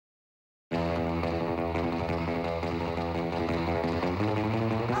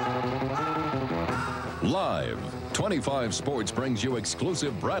Live, 25 Sports brings you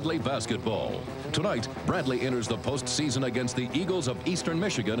exclusive Bradley basketball. Tonight, Bradley enters the postseason against the Eagles of Eastern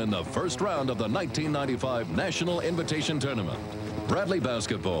Michigan in the first round of the 1995 National Invitation Tournament. Bradley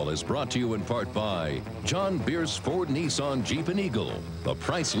basketball is brought to you in part by John Bierce Ford Nissan Jeep and Eagle, the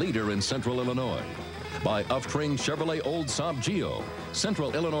price leader in Central Illinois. By Uftring Chevrolet Old Saab Geo,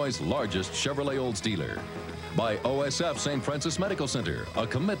 Central Illinois' largest Chevrolet Olds dealer. By OSF St. Francis Medical Center, a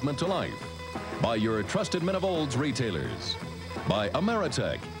commitment to life. By your trusted men of Olds retailers. By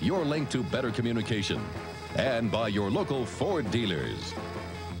Ameritech, your link to better communication. And by your local Ford dealers.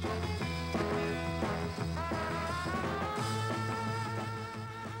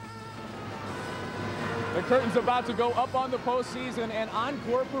 The curtain's about to go up on the postseason, an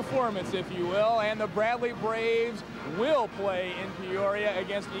encore performance, if you will, and the Bradley Braves will play in Peoria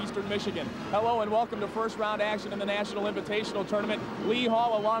against Eastern Michigan. Hello and welcome to first round action in the National Invitational Tournament. Lee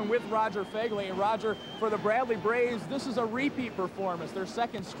Hall along with Roger Fegley. And Roger, for the Bradley Braves, this is a repeat performance, their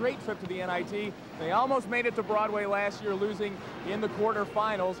second straight trip to the NIT. They almost made it to Broadway last year, losing in the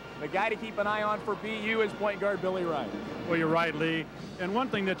quarterfinals. The guy to keep an eye on for BU is point guard Billy Wright. Well, you're right, Lee. And one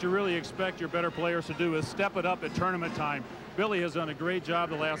thing that you really expect your better players to do is step it up at tournament time. Billy has done a great job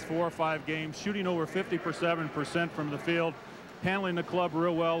the last 4 or 5 games, shooting over 57% from the field, handling the club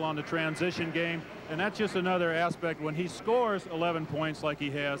real well on the transition game. And that's just another aspect when he scores 11 points like he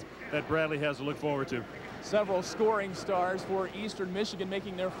has that Bradley has to look forward to. Several scoring stars for Eastern Michigan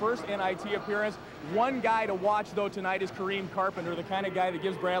making their first NIT appearance. One guy to watch, though, tonight is Kareem Carpenter, the kind of guy that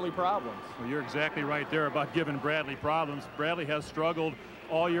gives Bradley problems. Well, you're exactly right there about giving Bradley problems. Bradley has struggled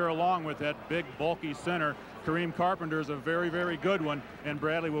all year long with that big, bulky center. Kareem Carpenter is a very, very good one, and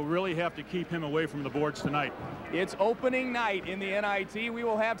Bradley will really have to keep him away from the boards tonight. It's opening night in the NIT. We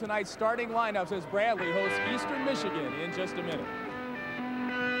will have tonight's starting lineups as Bradley hosts Eastern Michigan in just a minute.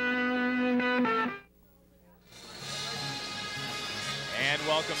 And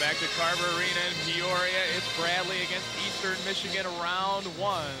welcome back to Carver Arena in Peoria. It's Bradley against Eastern Michigan, round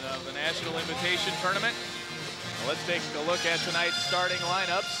 1 of the National Invitation Tournament. Well, let's take a look at tonight's starting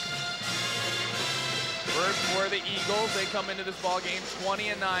lineups. First for the Eagles, they come into this ball game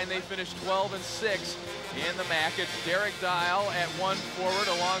 20-9. They finished 12-6 in the MAC. It's Derek Dial at 1 forward,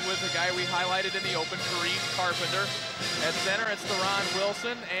 along with the guy we highlighted in the open, Kareem Carpenter. At center, it's Theron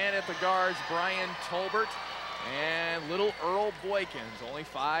Wilson, and at the guards, Brian Tolbert and little Earl Boykins, only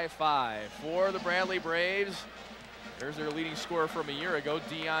 5'5". For the Bradley Braves, there's their leading scorer from a year ago,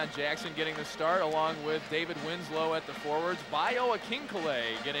 Deion Jackson getting the start, along with David Winslow at the forwards, Bayo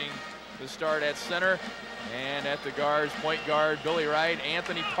Akinkale getting the start at center, and at the guards, point guard Billy Wright,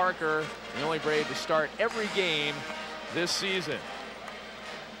 Anthony Parker, the only Brave to start every game this season.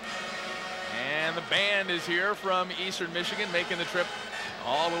 And the band is here from Eastern Michigan, making the trip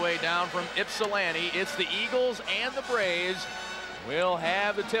all the way down from Ypsilanti. It's the Eagles and the Braves. We'll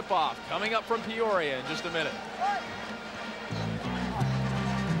have the tip-off coming up from Peoria in just a minute.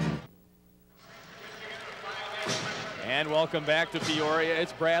 And welcome back to Peoria.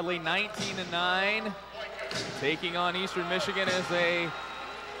 It's Bradley 19-9 taking on Eastern Michigan as they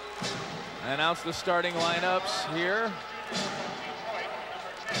announce the starting lineups here.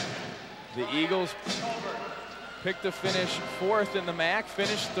 The Eagles picked to finish 4th in the MAC,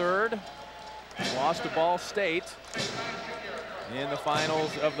 finished 3rd, lost to Ball State in the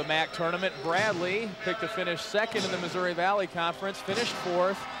finals of the MAC tournament. Bradley picked to finish 2nd in the Missouri Valley Conference, finished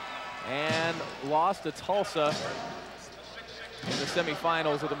 4th, and lost to Tulsa in the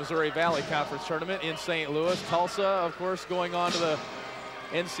semifinals of the Missouri Valley Conference tournament in St. Louis. Tulsa, of course, going on to the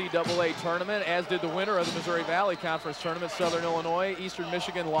NCAA tournament, as did the winner of the Missouri Valley Conference tournament, Southern Illinois. Eastern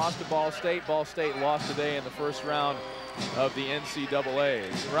Michigan lost to Ball State. Ball State lost today in the first round of the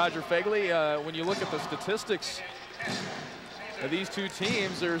NCAAs. Roger Fegley, when you look at the statistics of these two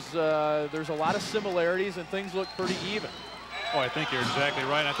teams, there's a lot of similarities and things look pretty even. Oh, I think you're exactly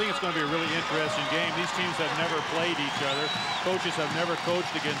right. I think it's going to be a really interesting game. These teams have never played each other. Coaches have never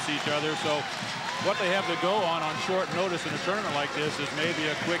coached against each other. So what they have to go on short notice in a tournament like this is maybe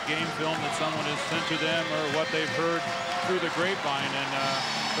a quick game film that someone has sent to them or what they've heard through the grapevine.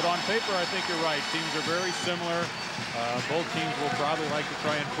 But on paper, I think you're right. Teams are very similar. Both teams will probably like to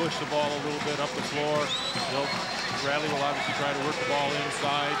try and push the ball a little bit up the floor. Bradley will obviously try to work the ball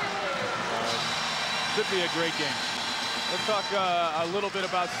inside. Should be a great game. Let's talk a little bit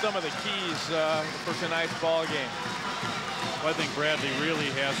about some of the keys for tonight's ball game. Well, I think Bradley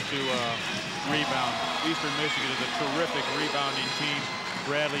really has to rebound. Eastern Michigan is a terrific rebounding team.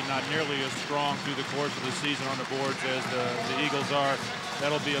 Bradley not nearly as strong through the course of the season on the boards as the Eagles are.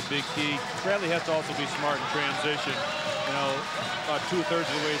 That'll be a big key. Bradley has to also be smart in transition. You know, about 2/3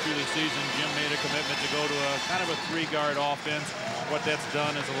 of the way through the season, Jim made a commitment to go to a kind of a 3-guard offense. What that's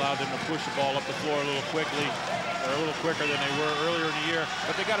done is allowed them to push the ball up the floor a little quickly, or a little quicker than they were earlier in the year.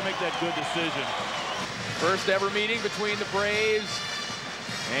 But they got to make that good decision. First ever meeting between the Braves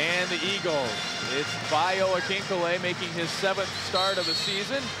and the Eagles. It's Bayo Akinkole making his 7th start of the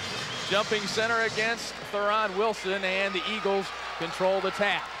season. Jumping center against Theron Wilson, and the Eagles control the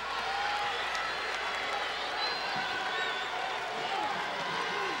tap.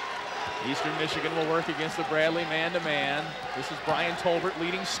 Eastern Michigan will work against the Bradley man-to-man. This is Brian Tolbert,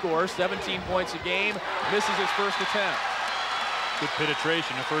 leading scorer, 17 points a game, misses his first attempt. Good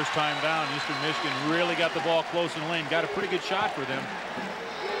penetration the first time down. Eastern Michigan really got the ball close in the lane. Got a pretty good shot for them.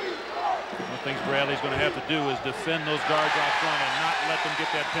 One of the things Bradley's going to have to do is defend those guards out front and not let them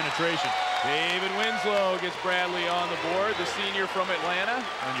get that penetration. David Winslow gets Bradley on the board, the senior from Atlanta.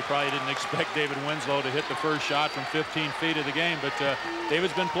 And you probably didn't expect David Winslow to hit the first shot from 15 feet of the game, but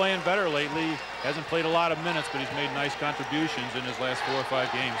David's been playing better lately. Hasn't played a lot of minutes, but he's made nice contributions in his last 4 or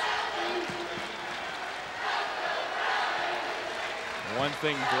 5 games. One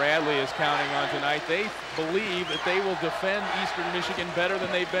thing Bradley is counting on tonight, they believe that they will defend Eastern Michigan better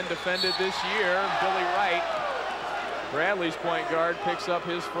than they've been defended this year. Billy Wright, Bradley's point guard, picks up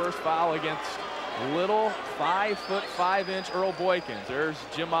his first foul against little 5'5" Earl Boykins. There's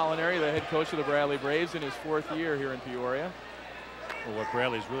Jim Molinari, the head coach of the Bradley Braves, in his 4th year here in Peoria. Well, what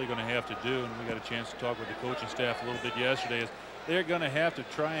Bradley's really going to have to do, and we got a chance to talk with the coaching staff a little bit yesterday, is they're going to have to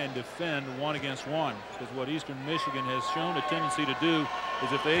try and defend 1-against-1, because what Eastern Michigan has shown a tendency to do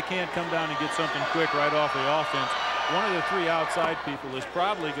is if they can't come down and get something quick right off the offense, one of the 3 outside people is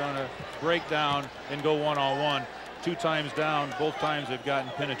probably going to break down and go one-on-one. 2 times down, both times they've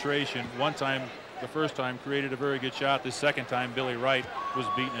gotten penetration. One time, the first time, created a very good shot. The second time, Billy Wright was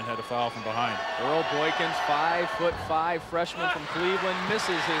beaten and had a foul from behind. Earl Boykins, 5'5" freshman from Cleveland,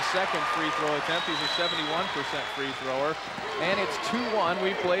 misses his 2nd free throw attempt. He's a 71% free thrower. And it's 2-1.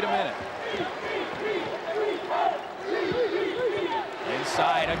 We've played a minute.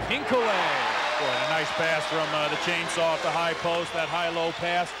 Inside, Akinkole. Boy, a nice pass from the chainsaw at the high post, that high-low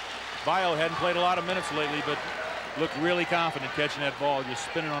pass. Bayo hadn't played a lot of minutes lately, but looked really confident catching that ball, just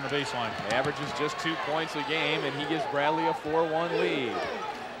spinning on the baseline. Averages just 2 points a game, and he gives Bradley a 4-1 lead.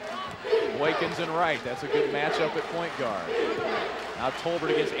 Boykins and Wright, that's a good matchup at point guard. Now Tolbert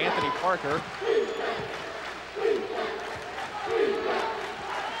against Anthony Parker.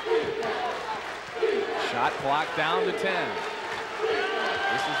 Shot clock down to 10.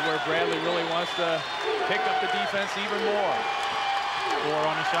 This is where Bradley really wants to pick up the defense even more. 4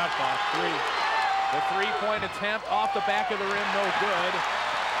 on the shot clock, 3. The 3-point attempt off the back of the rim, no good.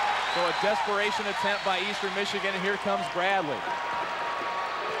 So a desperation attempt by Eastern Michigan, and here comes Bradley.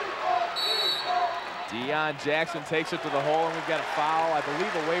 Deion Jackson takes it to the hole, and we've got a foul, I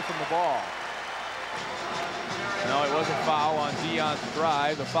believe, away from the ball. No, it was a foul on Deion's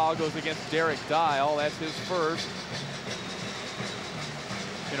drive. The foul goes against Derek Dial. That's his first.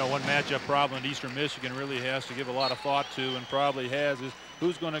 You know, one matchup problem Eastern Michigan really has to give a lot of thought to, and probably has, is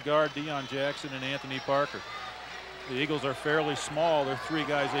who's going to guard Deion Jackson and Anthony Parker. The Eagles are fairly small. They're 3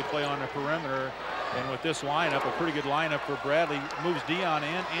 guys they play on the perimeter. And with this lineup, a pretty good lineup for Bradley, moves Deion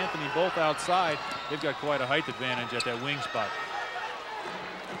and Anthony both outside. They've got quite a height advantage at that wing spot.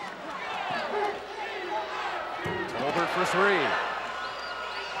 Tolbert for 3.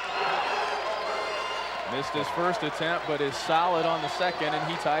 Missed his first attempt, but is solid on the second, and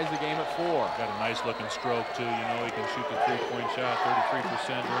he ties the game at 4. Got a nice looking stroke too. You know, he can shoot the 3-point shot 33%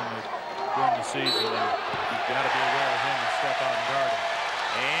 during the season. And you've got to be aware of him and step out and guard him.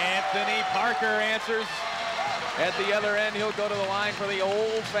 Anthony Parker answers at the other end. He'll go to the line for the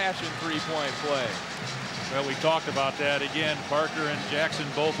old-fashioned 3-point play. Well, we talked about that again. Parker and Jackson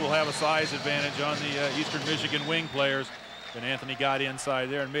both will have a size advantage on the Eastern Michigan wing players. And Anthony got inside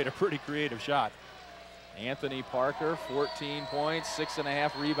there and made a pretty creative shot. Anthony Parker, 14 points,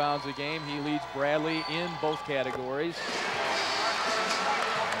 6.5 rebounds a game. He leads Bradley in both categories.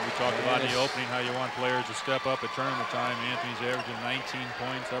 And we talked about in the opening how you want players to step up at tournament time. Anthony's averaging 19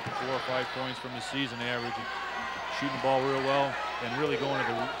 points, up 4 or 5 points from his season average. Shooting the ball real well and really going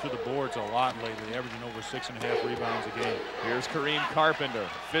to the boards a lot lately, averaging over 6.5 rebounds a game. Here's Kareem Carpenter,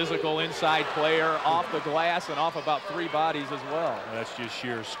 physical inside player, off the glass and off about 3 bodies as well. That's just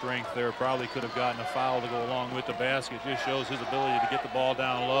sheer strength there. Probably could have gotten a foul to go along with the basket. Just shows his ability to get the ball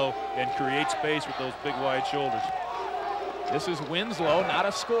down low and create space with those big wide shoulders. This is Winslow, not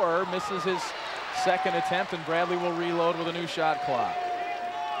a scorer, misses his 2nd attempt, and Bradley will reload with a new shot clock.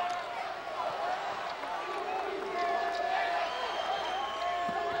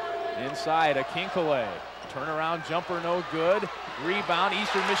 Inside, Akinkole. Turnaround jumper, no good. Rebound,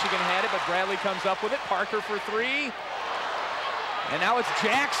 Eastern Michigan had it, but Bradley comes up with it. Parker for three. And now it's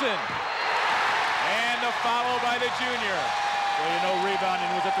Jackson. And the follow by the junior. Well, you know,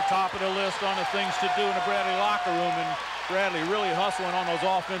 rebounding was at the top of the list on the things to do in the Bradley locker room, and Bradley really hustling on those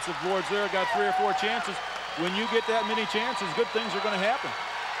offensive boards there. Got 3 or 4 chances. When you get that many chances, good things are going to happen.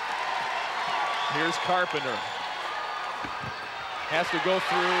 Here's Carpenter. Has to go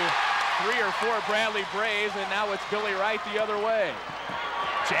through 3 or 4 Bradley Braves, and now it's Billy Wright the other way.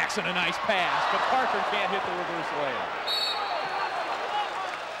 Jackson, a nice pass, but Parker can't hit the reverse layup.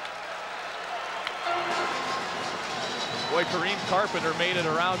 Boy, Kareem Carpenter made it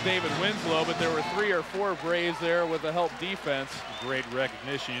around David Winslow, but there were 3 or 4 Braves there with the help defense. Great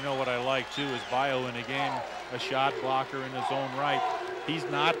recognition. You know what I like, too, is Bio in a game, a shot blocker in his own right. He's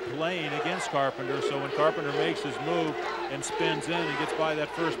not playing against Carpenter, so when Carpenter makes his move and spins in and gets by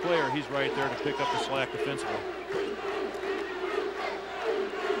that first player, he's right there to pick up the slack defensively.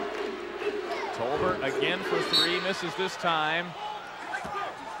 Tolbert again for 3, misses this time.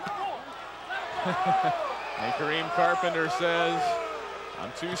 And Kareem Carpenter says,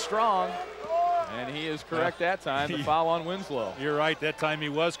 I'm too strong. And he is correct that time. The foul on Winslow. You're right. That time he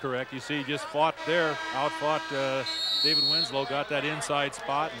was correct. You see, he just fought there, outfought David Winslow, got that inside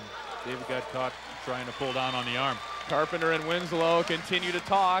spot, and David got caught trying to pull down on the arm. Carpenter and Winslow continue to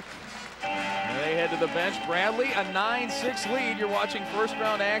talk. And they head to the bench. Bradley, a 9-6 lead. You're watching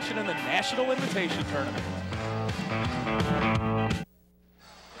first-round action in the National Invitation Tournament.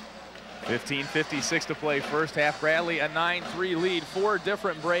 15:56 to play first half. Bradley, a 9-3 lead. 4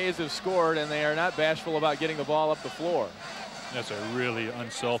 different Braves have scored, and they are not bashful about getting the ball up the floor. That's a really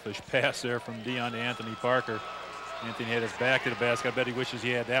unselfish pass there from Dion to Anthony Parker. Anthony had his back to the basket. I bet he wishes he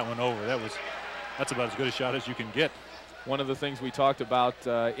had that one over. That's about as good a shot as you can get. One of the things we talked about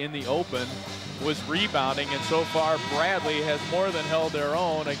in the open was rebounding, and so far Bradley has more than held their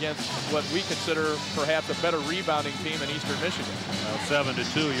own against what we consider perhaps a better rebounding team in Eastern Michigan. Well,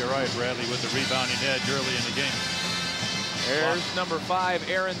 7-2, you're right, Bradley, with the rebounding edge early in the game. There's number 5,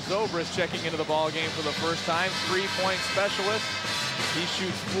 Aaron Zobrist, checking into the ball game for the first time. 3-point specialist. He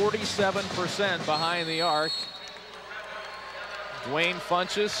shoots 47% behind the arc. Dwayne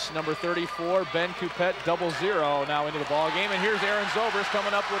Funchess, number 34, Ben Coupette, 0-0 now into the ball game. And here's Aaron Zobrist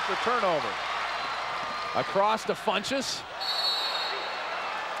coming up with the turnover. Across to Funchess.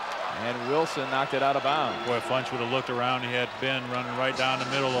 And Wilson knocked it out of bounds. Boy, Funch would have looked around. He had Ben running right down the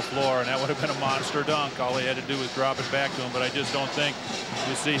middle of the floor, and that would have been a monster dunk. All he had to do was drop it back to him, but I just don't think.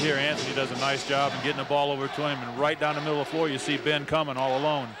 You see here, Anthony does a nice job in getting the ball over to him, and right down the middle of the floor, you see Ben coming all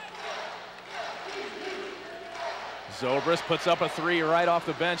alone. Zobrist puts up a 3 right off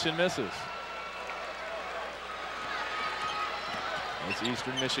the bench and misses. It's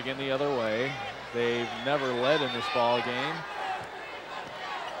Eastern Michigan the other way. They've never led in this ball game.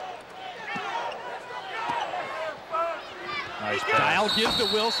 Nice Dial gives to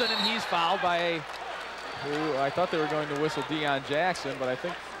Wilson, and he's fouled by who I thought they were going to whistle Deion Jackson, but I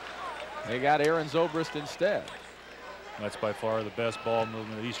think they got Aaron Zobrist instead. That's by far the best ball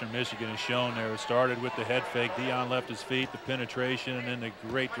movement that Eastern Michigan has shown there. It started with the head fake. Dion left his feet, the penetration, and then the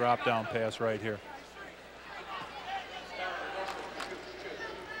great drop down pass right here.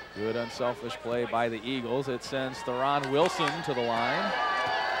 Good unselfish play by the Eagles. It sends Theron Wilson to the line.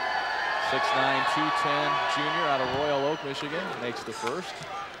 6'9", 210 junior out of Royal Oak, Michigan, makes the first.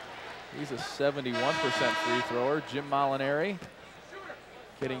 He's a 71% free thrower. Jim Molinari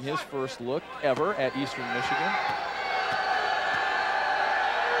getting his first look ever at Eastern Michigan.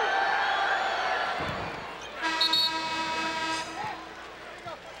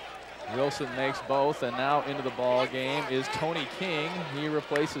 Wilson makes both, and now into the ball game is Tony King. He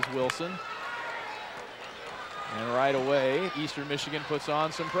replaces Wilson. And right away, Eastern Michigan puts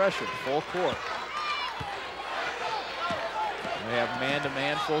on some pressure. Full court. They have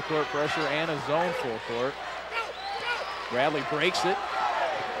man-to-man full court pressure and a zone full court. Bradley breaks it.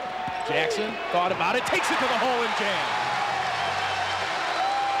 Jackson thought about it, takes it to the hole and jams.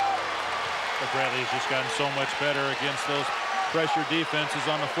 But Bradley has just gotten so much better against those pressure defenses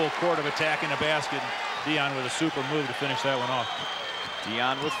on the full court of attacking the basket. Dion with a super move to finish that one off.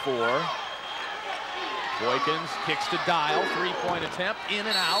 Dion with 4. Boykins kicks to Dial, 3-point attempt, in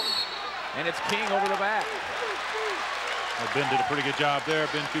and out, and it's King over the back. Well, Ben did a pretty good job there.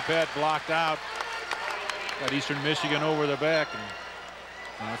 Ben Coupette blocked out. Got Eastern Michigan over the back,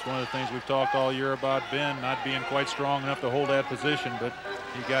 and that's one of the things we've talked all year about Ben not being quite strong enough to hold that position, but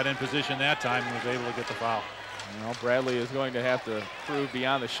he got in position that time and was able to get the foul. Well, Bradley is going to have to prove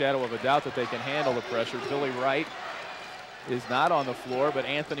beyond the shadow of a doubt that they can handle the pressure. Billy Wright is not on the floor, but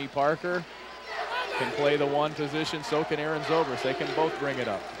Anthony Parker can play the one position, so can Aaron Zobrist. They can both bring it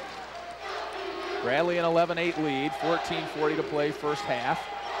up. Bradley an 11-8 lead, 14:40 to play first half.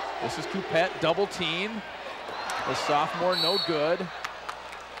 This is Coupette, double team. The sophomore, no good.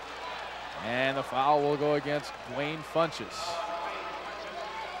 And the foul will go against Dwayne Funches.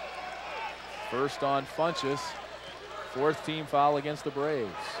 First on Funches, fourth team foul against the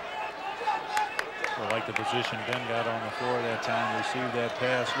Braves. I like the position Ben got on the floor that time, received that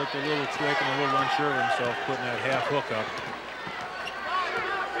pass, looked a little trick and a little unsure of himself, putting that half hook up.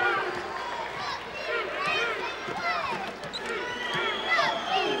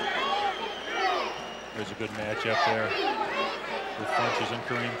 There's a good matchup there with Funches and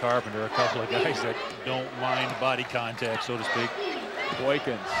Kareem Carpenter, a couple of guys that don't mind body contact, so to speak.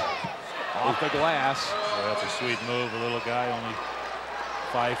 Boykins off the glass. Well, that's a sweet move. A little guy, only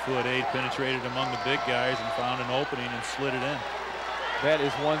 5'8", penetrated among the big guys and found an opening and slid it in. That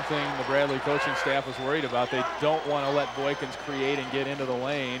is one thing the Bradley coaching staff was worried about. They don't want to let Boykins create and get into the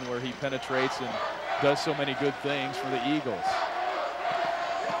lane where he penetrates and does so many good things for the Eagles.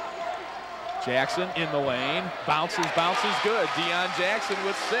 Jackson in the lane, bounces good. Deion Jackson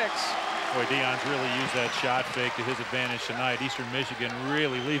with 6. Boy, Deion's really used that shot fake to his advantage tonight. Eastern Michigan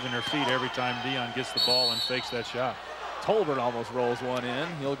really leaving their feet every time Deion gets the ball and fakes that shot. Tolbert almost rolls one in.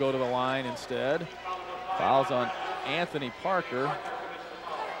 He'll go to the line instead. Fouls on Anthony Parker.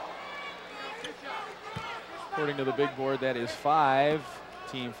 According to the big board, that is 5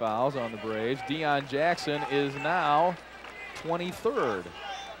 team fouls on the Braves. Deion Jackson is now 23rd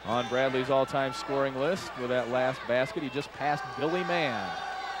on Bradley's all-time scoring list with that last basket. He just passed Billy Mann.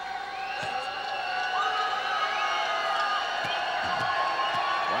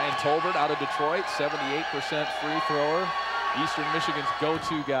 Ryan Tolbert out of Detroit, 78% free thrower. Eastern Michigan's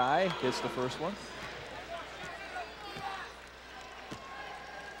go-to guy, gets the first one.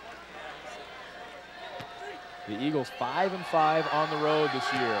 The Eagles 5-5 on the road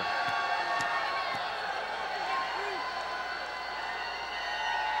this year.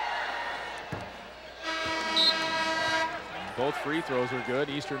 Both free throws are good.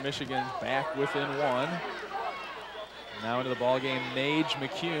 Eastern Michigan back within 1. Now into the ball game, Nage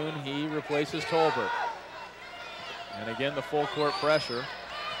McCune. He replaces Tolbert. And again, the full court pressure.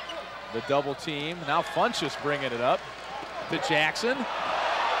 The double team. Now Funches bringing it up to Jackson.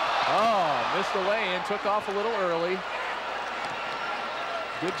 Oh, missed the lay-in, took off a little early.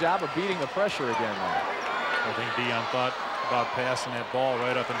 Good job of beating the pressure again, though. I think Deion thought about passing that ball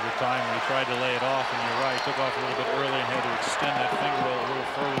right up into the time when he tried to lay it off, and you're right, took off a little bit early and had to extend that finger roll a little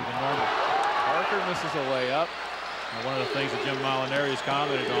further than normal. Parker misses a layup. Now, one of the things that Jim Molinari has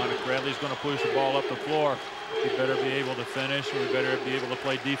commented on, if Bradley's going to push the ball up the floor, he better be able to finish, or he better be able to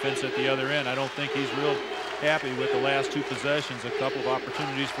play defense at the other end. I don't think he's real happy with the last 2 possessions. A couple of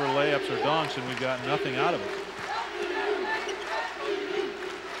opportunities for layups or dunks, and we've got nothing out of it.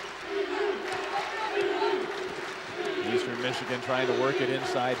 Eastern Michigan trying to work it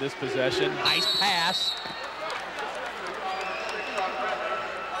inside this possession. Nice pass.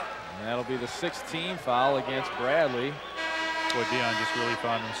 And that'll be the 6th team foul against Bradley. Boy, Deion just really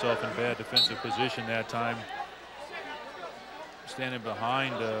found himself in bad defensive position that time. Standing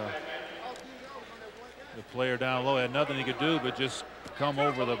behind the player down low. Had nothing he could do but just come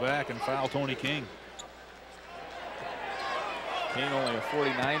over the back and foul Tony King. King only a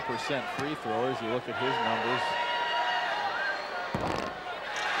 49% free thrower as you look at his numbers.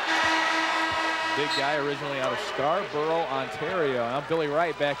 Big guy originally out of Scarborough, Ontario. Now Billy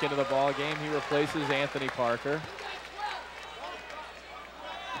Wright back into the ball game. He replaces Anthony Parker.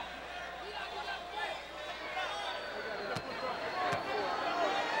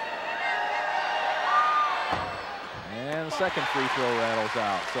 And the second free throw rattles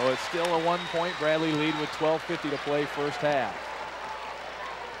out. So it's still a 1-point Bradley lead with 12:50 to play first half.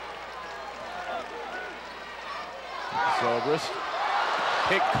 Zobrist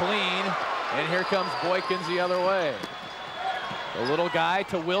picked clean, and here comes Boykins the other way. The little guy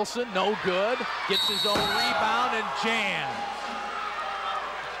to Wilson, no good. Gets his own rebound and jams.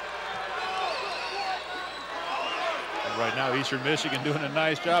 Right now, Eastern Michigan doing a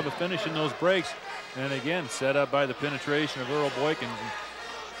nice job of finishing those breaks. And again, set up by the penetration of Earl Boykins. And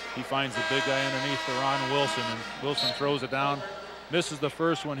he finds the big guy underneath Theron Wilson, and Wilson throws it down. Misses the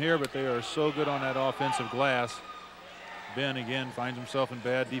first one here, but they are so good on that offensive glass. Ben again finds himself in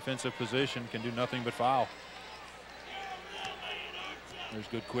bad defensive position, can do nothing but foul. There's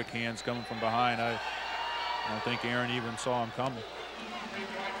good quick hands coming from behind. I don't think Aaron even saw him coming.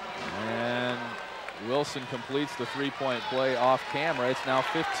 And Wilson completes the 3-point play off camera. It's now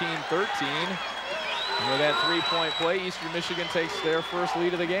 15-13. And with that 3-point play, Eastern Michigan takes their first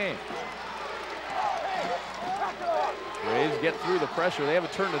lead of the game. Braves get through the pressure. They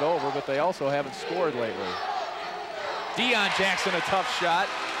haven't turned it over, but they also haven't scored lately. Deion Jackson, a tough shot.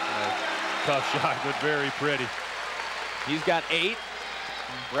 Tough shot, but very pretty. He's got 8.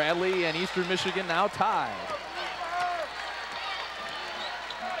 Bradley and Eastern Michigan now tied.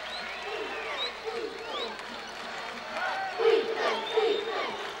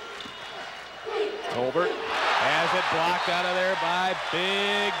 Tolbert has it blocked out of there by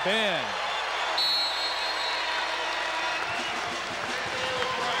Big Ben.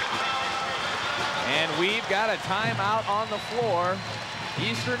 And we've got a timeout on the floor.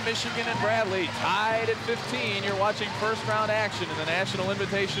 Eastern Michigan and Bradley tied at 15. You're watching first round action in the National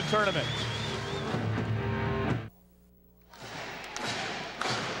Invitation Tournament.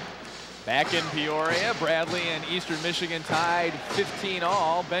 Back in Peoria, Bradley and Eastern Michigan tied 15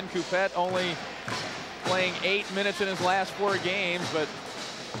 all. Ben Coupette only playing 8 minutes in his last 4 games, but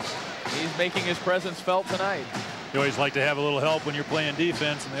he's making his presence felt tonight. You always like to have a little help when you're playing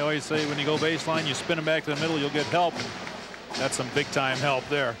defense, and they always say when you go baseline, you spin them back to the middle, you'll get help. That's some big-time help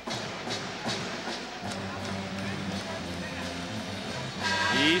there.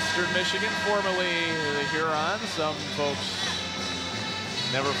 Eastern Michigan, formerly the Hurons. Some folks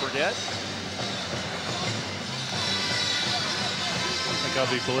never forget. I think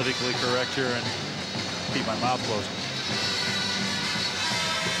I'll be politically correct here and keep my mouth closed.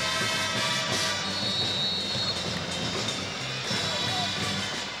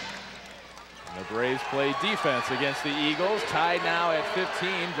 The Braves play defense against the Eagles. Tied now at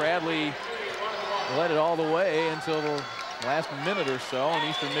 15. Bradley led it all the way until the last minute or so, and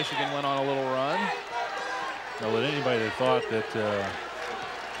Eastern Michigan went on a little run. Well, with anybody that thought that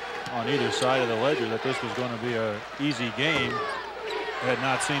on either side of the ledger that this was going to be an easy game had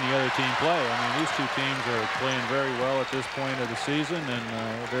not seen the other team play. I mean, these two teams are playing very well at this point of the season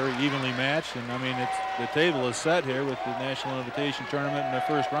and very evenly matched. And I mean, the table is set here with the National Invitation Tournament in the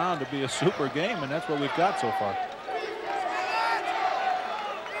first round to be a super game, and that's what we've got so far.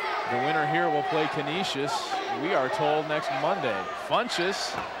 The winner here will play Canisius, we are told, next Monday.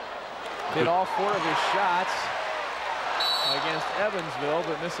 Funchess hit all 4 of his shots against Evansville,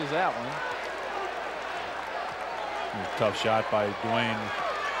 but misses that one. Tough shot by Dwayne.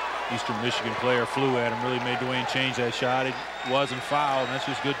 Eastern Michigan player flew at him, really made Dwayne change that shot. It wasn't fouled, and that's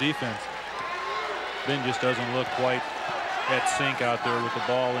just good defense. Ben just doesn't look quite at sync out there with the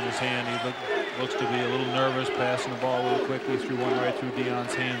ball in his hand. He looks to be a little nervous, passing the ball a little quickly. Threw one right through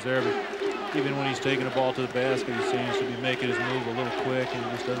Deion's hands there, but even when he's taking the ball to the basket, he seems to be making his move a little quick, and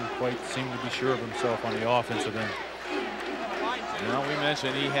he just doesn't quite seem to be sure of himself on the offensive end. Well, we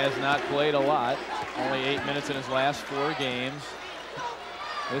mentioned he has not played a lot. Only 8 minutes in his last 4 games.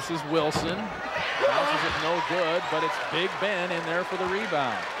 This is Wilson. Bounces it no good, but it's Big Ben in there for the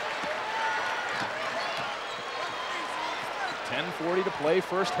rebound. 10:40 to play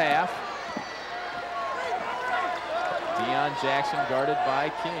first half. Deion Jackson guarded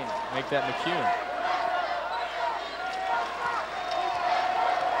by King. Make that McCune.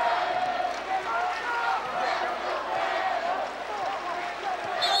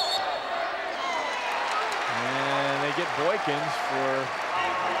 Get Boykins for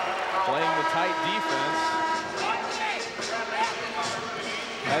playing the tight defense.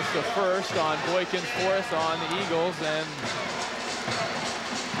 That's the first on Boykins, 4th on the Eagles, and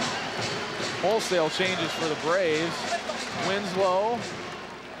wholesale changes for the Braves. Winslow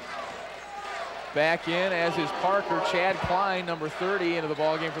back in, as is Parker. Chad Klein, number 30, into the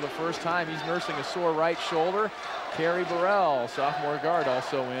ballgame for the first time. He's nursing a sore right shoulder. Kerry Burrell, sophomore guard,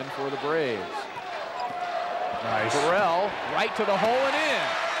 also in for the Braves. Nice. Burrell right to the hole and in.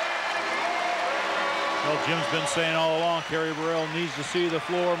 Well, Jim's been saying all along, Kerry Burrell needs to see the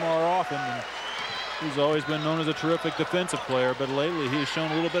floor more often. And he's always been known as a terrific defensive player, but lately he's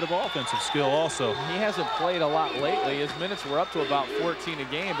shown a little bit of offensive skill also. He hasn't played a lot lately. His minutes were up to about 14 a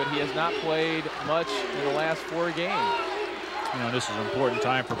game, but he has not played much in the last 4 games. You know, this is an important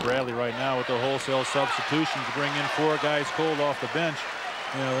time for Bradley right now with the wholesale substitutions to bring in 4 guys cold off the bench.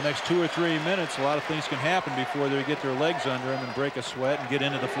 You know, the next 2 or 3 minutes, a lot of things can happen before they get their legs under them and break a sweat and get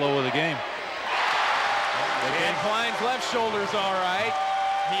into the flow of the game. And Klein's left shoulder's all right.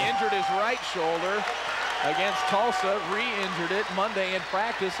 He injured his right shoulder against Tulsa, re-injured it Monday in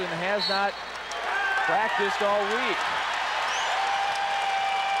practice, and has not practiced all week.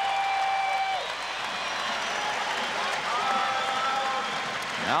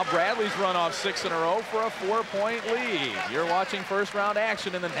 Now Bradley's run off 6 in a row for a 4-point lead. You're watching first round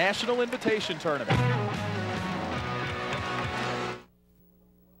action in the National Invitation Tournament.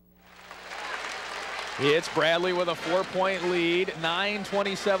 It's Bradley with a 4-point lead.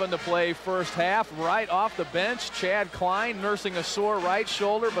 9:27 to play first half. Right off the bench, Chad Klein nursing a sore right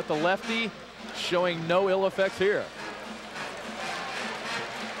shoulder, but the lefty showing no ill effects here.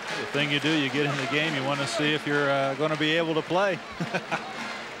 The thing you do, you get in the game, you want to see if you're going to be able to play.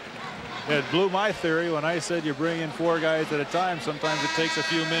 It blew my theory when I said you bring in 4 guys at a time. Sometimes it takes a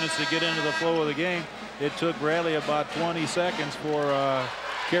few minutes to get into the flow of the game. It took Bradley about 20 seconds for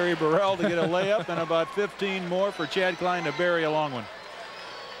Kerry Burrell to get a layup and about 15 more for Chad Klein to bury a long one.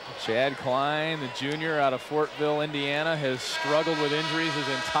 Chad Klein, the junior out of Fortville, Indiana, has struggled with injuries his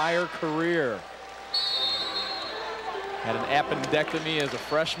entire career. Had an appendectomy as a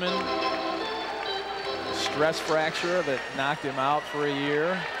freshman. A stress fracture that knocked him out for a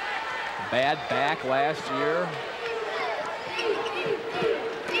year. Bad back last year.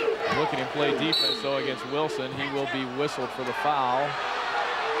 Look at him play defense, though, against Wilson. He will be whistled for the foul.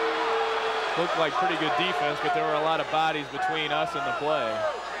 Looked like pretty good defense, but there were a lot of bodies between us and the play.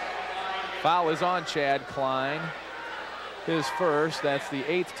 Foul is on Chad Klein. His first. That's the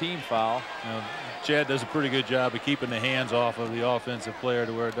 8th team foul. Chad does a pretty good job of keeping the hands off of the offensive player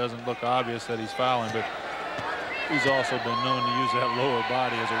to where it doesn't look obvious that he's fouling, but he's also been known to use that lower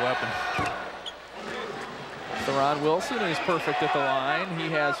body as a weapon. Theron Wilson is perfect at the line. He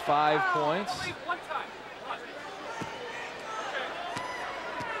has 5 points.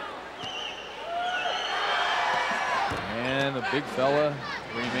 And the big fella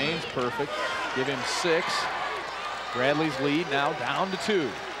remains perfect. Give him 6. Bradley's lead now down to 2.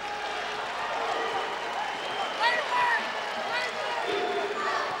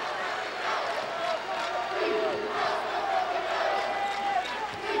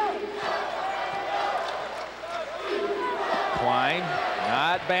 Klein,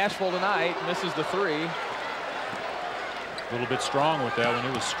 not bashful tonight, misses the 3. A little bit strong with that one.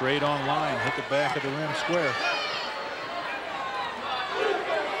 It was straight on line, hit the back of the rim square.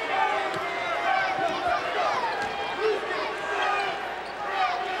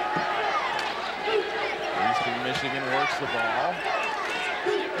 Michigan works the ball.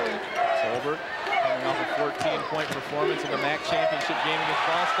 Tolbert coming off a 14-point performance in the MAC championship game against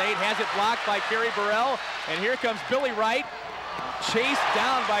Ball State. Has it blocked by Kerry Burrell. And here comes Billy Wright. Chased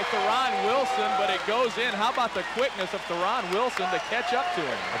down by Theron Wilson, but it goes in. How about the quickness of Theron Wilson to catch up to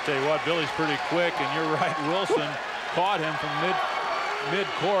him? I'll tell you what, Billy's pretty quick, and you're right. Wilson caught him from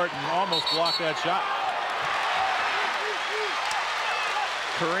mid-court and almost blocked that shot.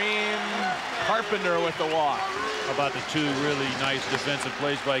 Kareem Carpenter with the walk. How about the 2 really nice defensive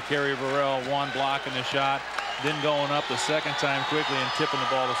plays by Kerry Burrell. One blocking the shot, then going up the second time quickly and tipping the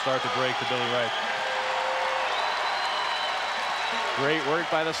ball to start the break to Billy Wright. Great work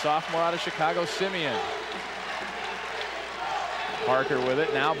by the sophomore out of Chicago, Simeon. Parker with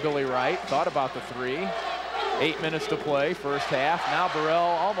it. Now Billy Wright thought about the 3. 8 minutes to play, first half. Now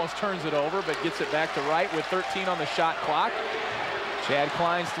Burrell almost turns it over, but gets it back to Wright with 13 on the shot clock. Chad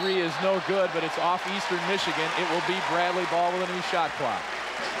Klein's 3 is no good, but it's off Eastern Michigan. It will be Bradley ball with a new shot clock.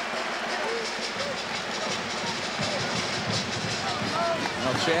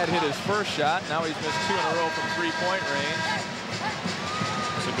 Well, Chad hit his first shot. Now he's missed 2 in a row from 3-point range.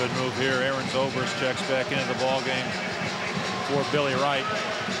 It's a good move here. Aaron Zobrist checks back into the ball game for Billy Wright.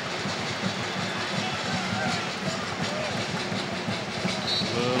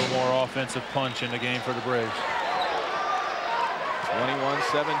 A little more offensive punch in the game for the Braves.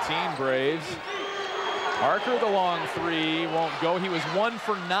 21-17 Braves. Parker, the long 3 won't go. He was 1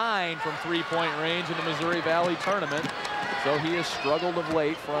 for 9 from 3-point range in the Missouri Valley tournament, so he has struggled of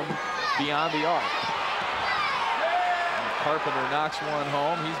late from beyond the arc. And Carpenter knocks one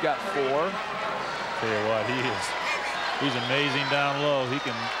home. He's got 4. Tell you what, he's amazing down low. He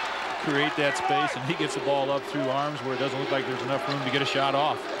can create that space, and he gets the ball up through arms where it doesn't look like there's enough room to get a shot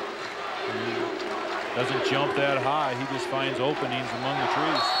off. Doesn't jump that high. He just finds openings among the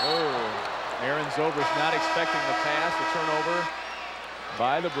trees. Oh, Aaron Zobrist not expecting the pass. The turnover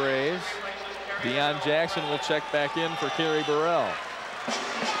by the Braves. Deion Jackson will check back in for Kerry Burrell.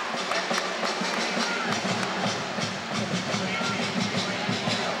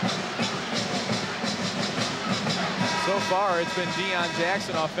 So far, it's been Deion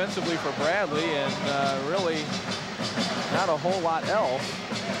Jackson offensively for Bradley, and really not a whole lot else.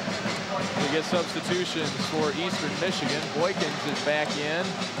 We get substitutions for Eastern Michigan. Boykins is back in.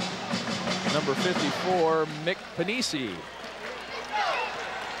 Number 54, Mick Panisi.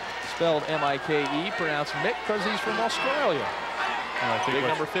 Spelled M-I-K-E, pronounced Mick because he's from Australia. Big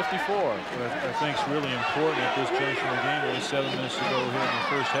number 54. What I think is really important at this juncture of the game, only 7 minutes to go here in the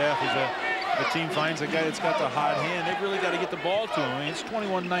first half, is that the team finds a guy that's got the hot hand. They've really got to get the ball to him. I mean, it's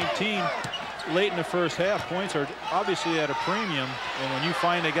 21-19. late in the first half, points are obviously at a premium, and when you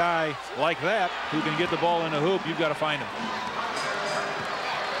find a guy like that who can get the ball in the hoop, you've got to find him.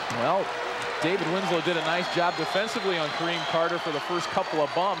 Well, David Winslow did a nice job defensively on Kareem Carter for the first couple of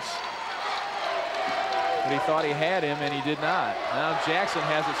bumps. But he thought he had him, and he did not. Now Jackson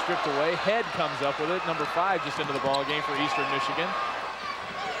has it stripped away. Head comes up with it. Number 5 just into the ball game for Eastern Michigan.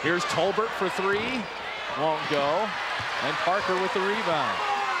 Here's Tolbert for 3. Won't go. And Parker with the rebound.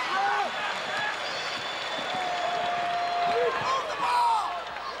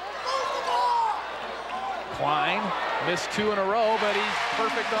 Klein missed 2 in a row, but he's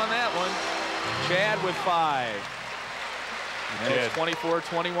perfect on that one. Chad with 5. And it's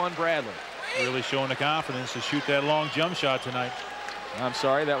 24-21 Bradley. Really showing the confidence to shoot that long jump shot tonight. I'm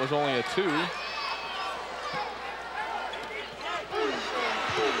sorry, that was only a 2.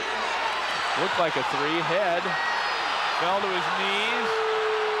 Looked like a 3. Head fell to his knees.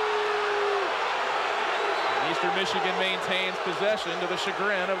 Eastern Michigan maintains possession to the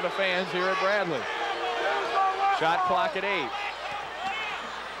chagrin of the fans here at Bradley. Shot clock at 8.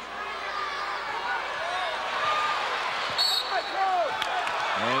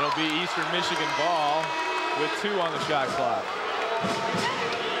 And it'll be Eastern Michigan ball with 2 on the shot clock.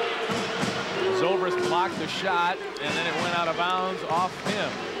 Zobrist blocked the shot, and then it went out of bounds off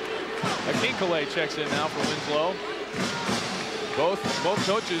him. Akinkele checks in now for Winslow. Both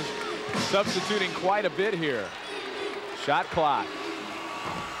coaches substituting quite a bit here. Shot clock.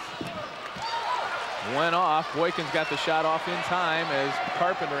 Went off. Boykins got the shot off in time as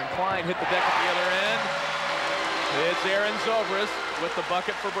Carpenter and Klein hit the deck at the other end. It's Aaron Zobrist with the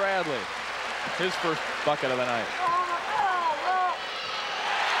bucket for Bradley. His first bucket of the night.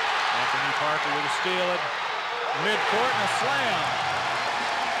 Anthony Parker with a steal at midcourt and a slam.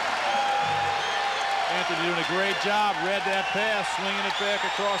 Anthony doing a great job. Read that pass, swinging it back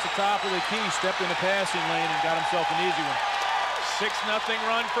across the top of the key. Stepped in the passing lane and got himself an easy one. 6-0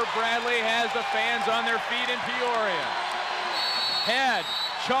 run for Bradley has the fans on their feet in Peoria. Head,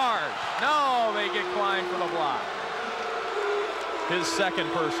 charge. No, they get Klein for the block. His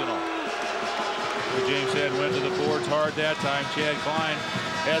second personal. James Head went to the boards hard that time. Chad Klein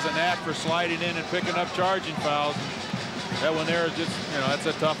has a knack for sliding in and picking up charging fouls. That one there is just, that's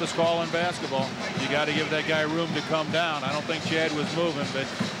the toughest call in basketball. You got to give that guy room to come down. I don't think Chad was moving, but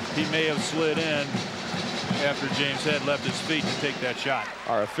he may have slid in after James Head left his feet to take that shot.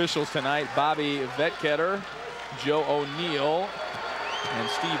 Our officials tonight, Bobby Vetketter, Joe O'Neill, and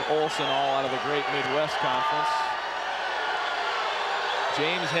Steve Olson, all out of the Great Midwest Conference.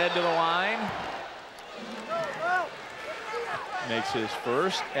 James Head to the line. Makes his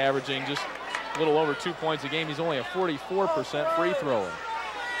first, averaging just a little over 2 points a game. He's only a 44% free thrower.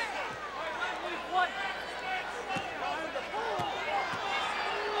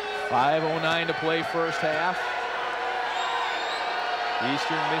 .509 to play first half.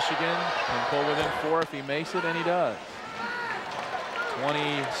 Eastern Michigan can pull within 4 if he makes it, and he does.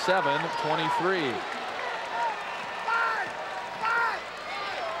 27-23.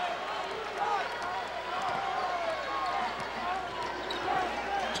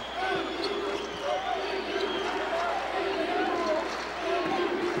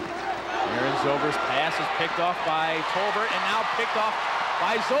 Zobrist pass is picked off by Tolbert and now picked off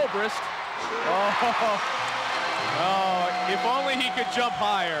by Zobrist. Oh, if only he could jump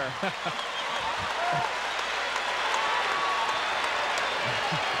higher.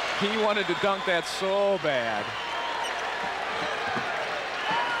 He wanted to dunk that so bad.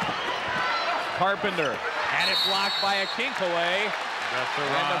 Carpenter had it blocked by Akinkele.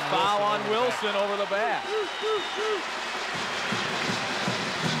 And the foul on Wilson over the back.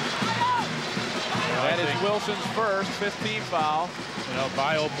 That is Wilson's first 15 foul.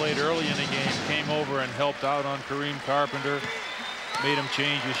 Bio played early in the game, came over and helped out on Kareem Carpenter, made him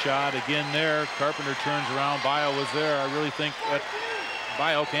change his shot. Again there, Carpenter turns around, Bio was there. I really think that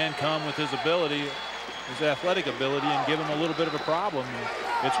Bio can come with his ability, his athletic ability, and give him a little bit of a problem.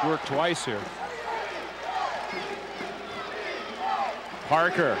 It's worked twice here.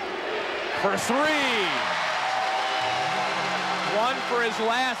 Parker for 3. 1 for his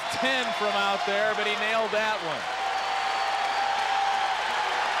last 10 from out there, but he nailed that one.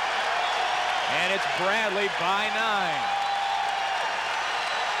 And it's Bradley by 9.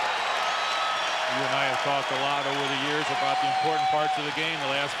 You and I have talked a lot over the years about the important parts of the game,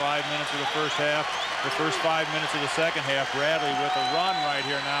 the last 5 minutes of the first half, the first 5 minutes of the second half. Bradley with a run right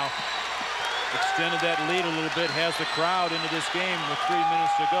here now. Extended that lead a little bit, has the crowd into this game with 3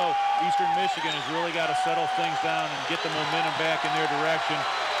 minutes to go. Eastern Michigan has really got to settle things down and get the momentum back in their direction,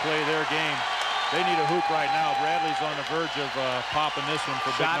 play their game. They need a hoop right now. Bradley's on the verge of popping this one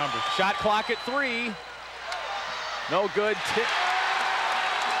for big numbers. Shot clock at 3. No good.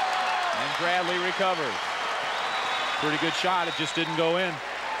 And Bradley recovers. Pretty good shot. It just didn't go in.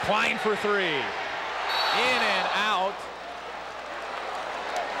 Klein for 3. In and out.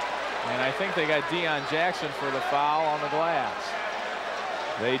 And I think they got Deion Jackson for the foul on the glass.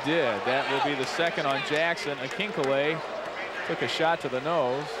 They did. That will be the second on Jackson. Akinkale took a shot to the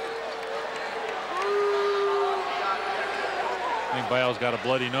nose. I think Bial's got a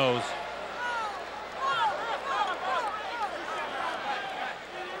bloody nose.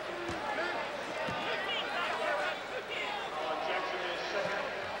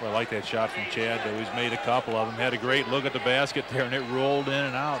 Well, I like that shot from Chad, though. He's made a couple of them. Had a great look at the basket there, and it rolled in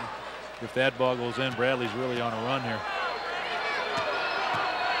and out. If that ball goes in, Bradley's really on a run here.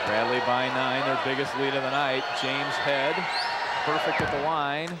 Bradley by 9, their biggest lead of the night. James Head, perfect at the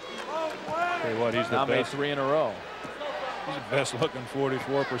line. Tell you what, he's now the made best. 3 in a row. He's the best looking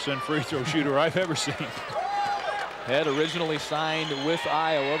 44% free throw shooter I've ever seen. Head originally signed with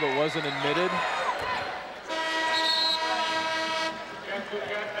Iowa, but wasn't admitted.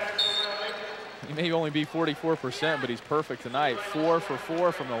 He may only be 44%, but he's perfect tonight. 4 for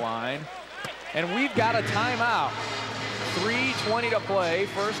 4 from the line. And we've got a timeout. 3:20 to play,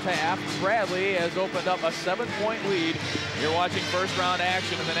 first half. Bradley has opened up a 7-point lead. You're watching first round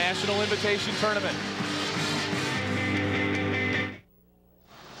action in the National Invitation Tournament.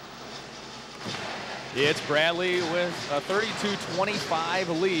 It's Bradley with a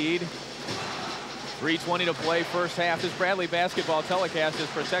 32-25 lead. 3:20 to play, first half. This Bradley basketball telecast is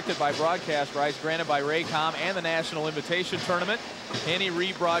protected by broadcast rights granted by Raycom and the National Invitation Tournament. Any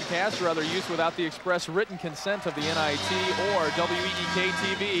rebroadcast or other use without the express written consent of the NIT or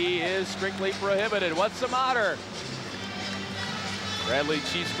WEDK-TV is strictly prohibited. What's the matter? Bradley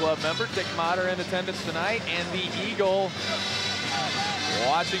Chiefs Club member Dick Motter in attendance tonight, and the Eagle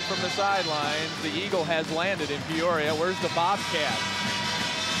watching from the sidelines. The Eagle has landed in Peoria. Where's the Bobcat?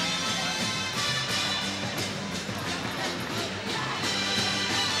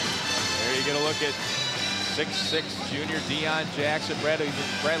 There you get a look at 6'6" junior Deion Jackson,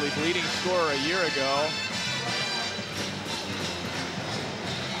 Bradley's leading scorer a year ago.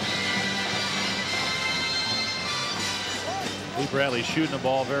 Lee Bradley's shooting the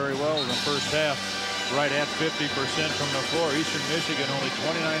ball very well in the first half, right at 50% from the floor. Eastern Michigan only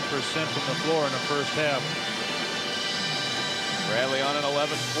 29% from the floor in the first half. Bradley on an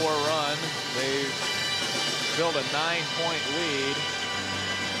 11-4 run. They've filled a 9-point lead.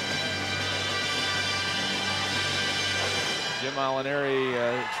 Jim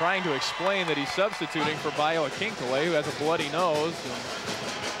Molinari trying to explain that he's substituting for Bio Akinkale, who has a bloody nose, and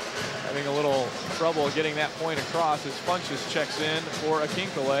having a little trouble getting that point across as Funches checks in for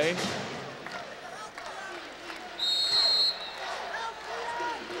Akinkale.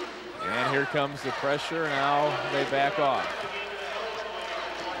 And here comes the pressure. Now they back off.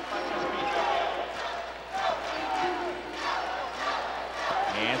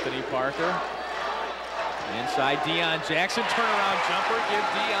 Anthony Parker. Inside Deion Jackson, turnaround jumper, give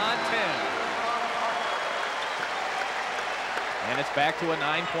Deion 10. And it's back to a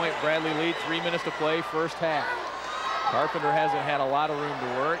 9-point Bradley lead, 3 minutes to play, first half. Carpenter hasn't had a lot of room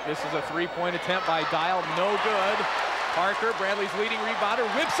to work. This is a 3-point attempt by Dial, no good. Parker, Bradley's leading rebounder,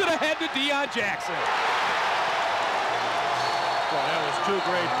 whips it ahead to Deion Jackson. Well, that was 2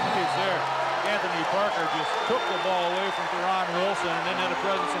 great plays there. Anthony Parker just took the ball away from Theron Wilson and then had a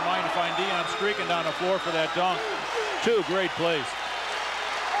presence of mind to find Deion streaking down the floor for that dunk. 2 great plays.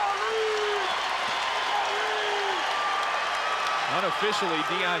 Unofficially,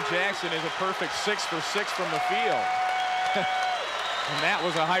 Deion Jackson is a perfect 6 for 6 from the field. And that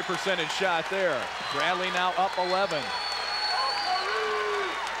was a high percentage shot there. Bradley now up 11.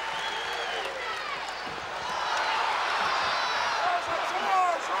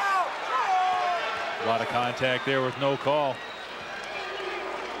 A lot of contact there with no call.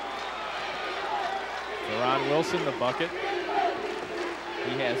 Theron Wilson, the bucket.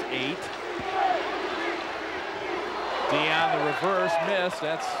 He has 8. Deion, the reverse miss.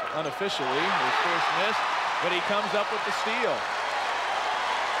 That's unofficially his first miss, but he comes up with the steal.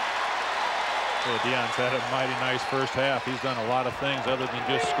 Yeah, Deion's had a mighty nice first half. He's done a lot of things other than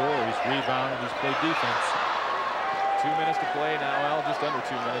just score. He's rebounded, he's played defense. 2 minutes to play now. Well, just under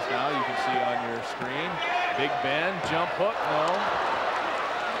 2 minutes now. You can see on your screen. Big Ben, jump hook, no.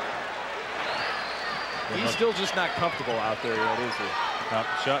 He's still just not comfortable out there yet, is he?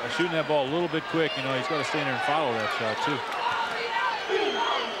 Shooting that ball a little bit quick, you know, he's got to stay in there and follow that shot, too.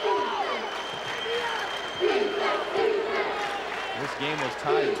 This game was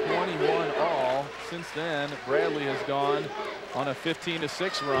tied 21 all. since then, Bradley has gone on a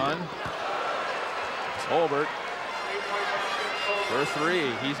 15-6 run. Tolbert for 3.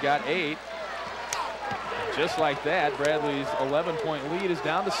 He's got 8. Just like that, Bradley's 11-point lead is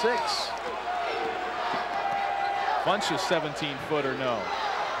down to 6. Funch's 17-footer, no.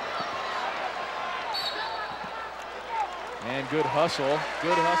 And good hustle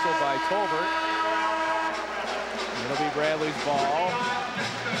by Tolbert. It'll be Bradley's ball.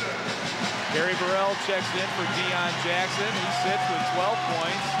 Gary Burrell checks in for Deion Jackson. He sits with 12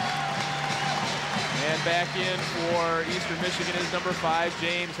 points. And back in for Eastern Michigan is number 5,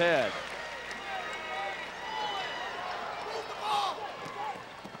 James Head.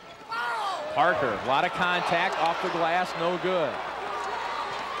 Parker, a lot of contact off the glass, no good.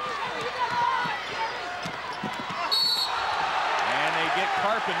 And they get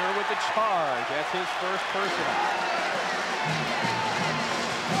Carpenter with the charge. That's his first personal.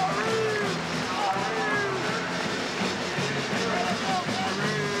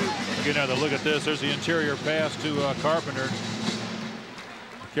 You know, look at this. There's the interior pass to Carpenter.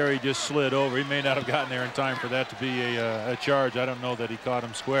 Carey just slid over. He may not have gotten there in time for that to be a charge. I don't know that he caught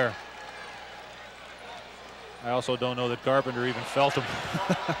him square. I also don't know that Carpenter even felt him.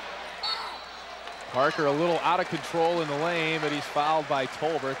 Parker a little out of control in the lane, but he's fouled by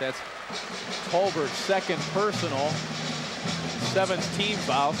Tolbert. That's Tolbert's second personal, 7th team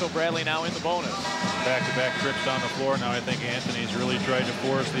foul, so Bradley now in the bonus. Back-to-back trips on the floor. Now I think Anthony's really tried to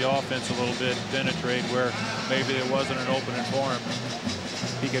force the offense a little bit and penetrate where maybe there wasn't an opening for him.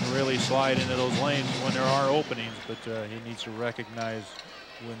 He can really slide into those lanes when there are openings, but he needs to recognize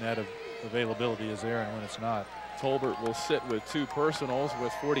when that availability is there and when it's not. Tolbert will sit with 2 personals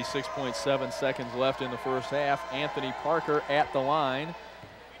with 46.7 seconds left in the first half. Anthony Parker at the line.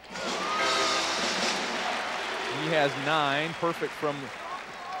 He has 9, perfect from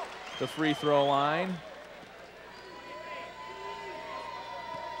the free throw line.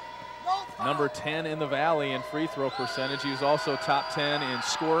 Number 10 in the Valley in free throw percentage. He was also top 10 in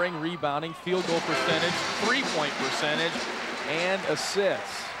scoring, rebounding, field goal percentage, 3-point percentage, and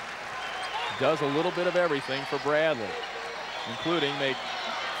assists. Does a little bit of everything for Bradley, including make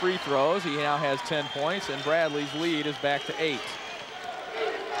free throws. He now has 10 points, and Bradley's lead is back to 8.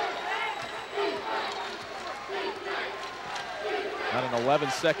 Not an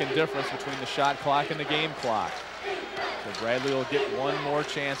 11-second difference between the shot clock and the game clock. So Bradley will get one more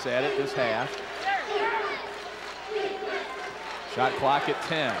chance at it this half. Shot clock at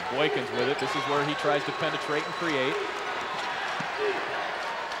 10. Boykins with it. This is where he tries to penetrate and create.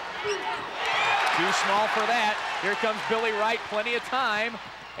 Too small for that. Here comes Billy Wright, plenty of time.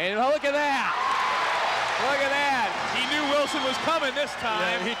 And look at that. Look at that. He knew Wilson was coming this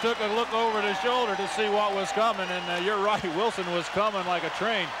time. Yeah, he took a look over his shoulder to see what was coming, and you're right, Wilson was coming like a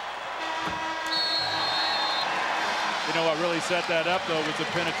train. You know what really set that up, though, was the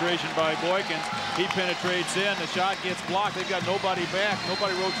penetration by Boykins. He penetrates in, the shot gets blocked. They've got nobody back,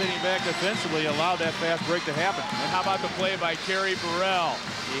 nobody rotating back defensively, allowed that fast break to happen. And how about the play by Gary Burrell?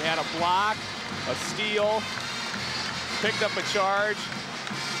 He had a block, a steal, picked up a charge,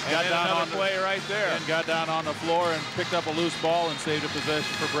 and got then down another on play right there. And got down on the floor and picked up a loose ball and saved a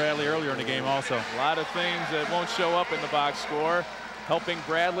possession for Bradley earlier in the game also. A lot of things that won't show up in the box score, helping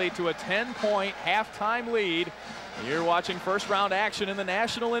Bradley to a 10-point halftime lead. You're watching first round action in the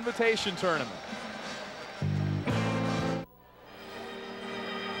National Invitation Tournament.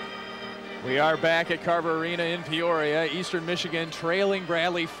 We are back at Carver Arena in Peoria. Eastern Michigan trailing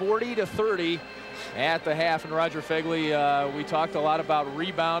Bradley 40-30 at the half. And Roger Fegley, we talked a lot about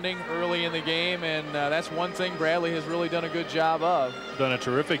rebounding early in the game, and that's one thing Bradley has really done a good job of. Done a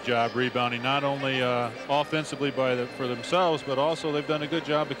terrific job rebounding, not only offensively for themselves, but also they've done a good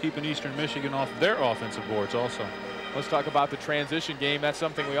job of keeping Eastern Michigan off their offensive boards also. Let's talk about the transition game. That's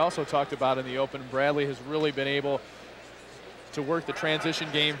something we also talked about in the open. Bradley has really been able to work the transition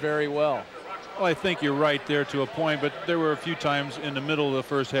game very well. Well, I think you're right there to a point, but there were a few times in the middle of the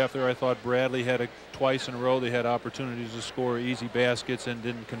first half there I thought Bradley had twice in a row. They had opportunities to score easy baskets and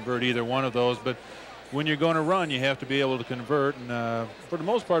didn't convert either one of those. But when you're going to run, you have to be able to convert. And for the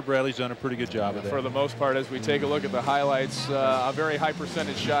most part, Bradley's done a pretty good job of that. For the most part, as we take a look at the highlights, a very high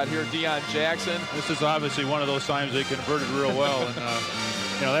percentage shot here. Deion Jackson. This is obviously one of those times they converted real well. And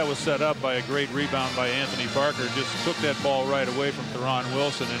you know, that was set up by a great rebound by Anthony Parker. Just took that ball right away from Theron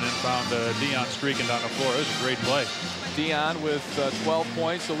Wilson and then found Deion streaking down the floor. It was a great play. Deion with 12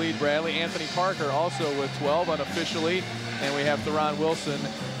 points to lead Bradley. Anthony Parker also with 12 unofficially. And we have Theron Wilson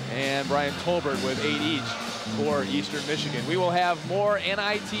and Brian Tolbert with 8 each for Eastern Michigan. We will have more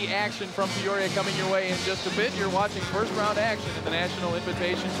NIT action from Peoria coming your way in just a bit. You're watching first round action in the National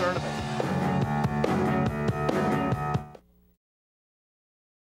Invitation Tournament.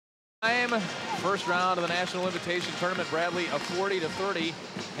 First round of the National Invitation Tournament. Bradley a 40-30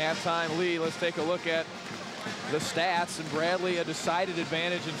 halftime lead. Let's take a look at the stats. And Bradley a decided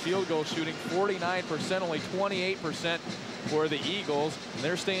advantage in field goal shooting, 49%, only 28% for the Eagles. And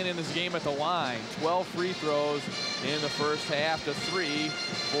they're staying in this game at the line. 12 free throws in the first half to 3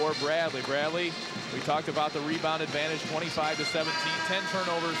 for Bradley. Bradley, we talked about the rebound advantage, 25-17, 10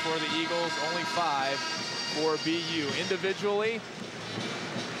 turnovers for the Eagles, only 5 for BU. Individually,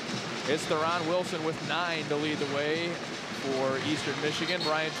 it's Theron Wilson with 9 to lead the way for Eastern Michigan.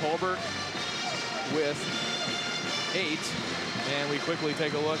 Brian Tolbert with 8. And we quickly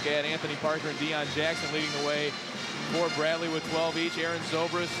take a look at Anthony Parker and Deion Jackson leading the way for Bradley with 12 each. Aaron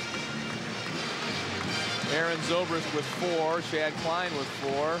Zobrist with 4. Shad Klein with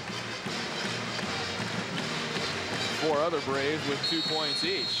 4. 4 other Braves with 2 points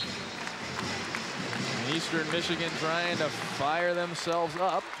each. And Eastern Michigan trying to fire themselves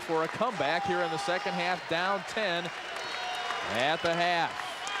up for a comeback here in the second half, down 10 at the half.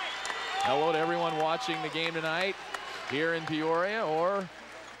 Hello to everyone watching the game tonight here in Peoria,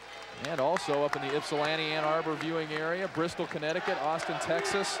 and also up in the Ypsilanti, Ann Arbor viewing area, Bristol, Connecticut, Austin,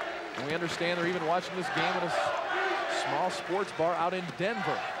 Texas. And we understand they're even watching this game at a small sports bar out in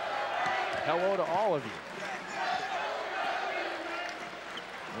Denver. Hello to all of you.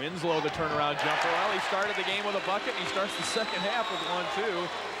 Winslow, the turnaround jumper. Well, he started the game with a bucket, and he starts the second half with 1, too.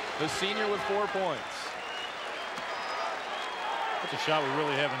 The senior with 4 points. That's a shot we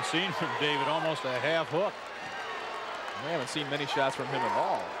really haven't seen from David, almost a half hook. We haven't seen many shots from him at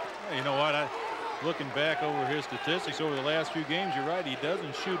all. Yeah, you know what? Looking back over his statistics over the last few games, you're right, he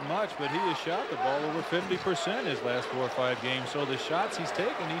doesn't shoot much, but he has shot the ball over 50% his last 4 or 5 games. So the shots he's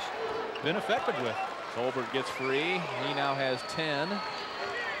taken, he's been effective with. Tolbert gets free. He now has 10.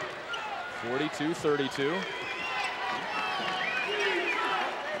 42-32.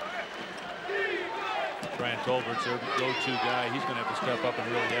 Brian Tolbert's their go-to guy. He's going to have to step up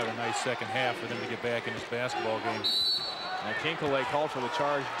and really have a nice second half for them to get back in this basketball game. Now Kinkelay called for the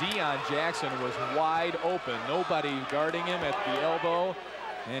charge. Deion Jackson was wide open. Nobody guarding him at the elbow,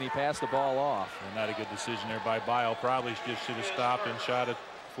 and he passed the ball off. And not a good decision there by Bile. Probably just should have stopped and shot a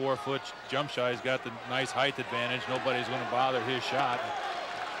 4-foot jump shot. He's got the nice height advantage. Nobody's going to bother his shot.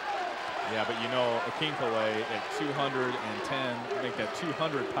 Yeah, but you know, a Kinkelay at 210, make that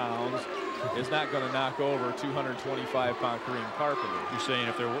 200 pounds, is not going to knock over 225-pound Kareem Carpenter. You're saying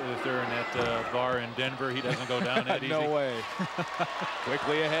if they're in that bar in Denver, he doesn't go down that easy? No way.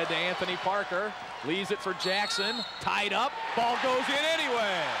 Quickly ahead to Anthony Parker. Leaves it for Jackson. Tied up. Ball goes in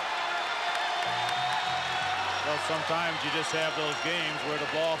anyway. Well, sometimes you just have those games where the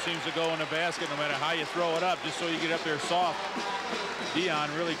ball seems to go in the basket no matter how you throw it up, just so you get up there soft. Deion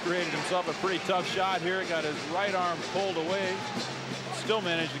really created himself a pretty tough shot here. Got his right arm pulled away. Still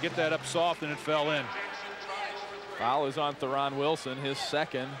managed to get that up soft, and it fell in. Foul is on Theron Wilson, his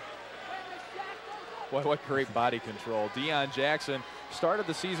second. Boy, what great body control. Deion Jackson started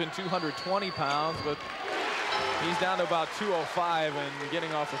the season 220 pounds, but he's down to about 205 and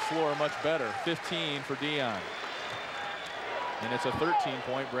getting off the floor much better. 15 for Deion. And it's a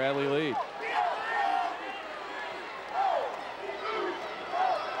 13-point Bradley lead.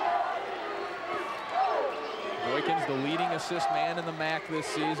 Boykins, the leading assist man in the MAC this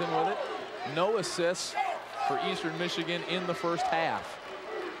season with it. No assists for Eastern Michigan in the first half.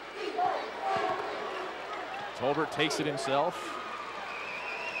 Tolbert takes it himself.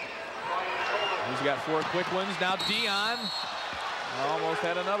 He's got 4 quick ones. Now Deion almost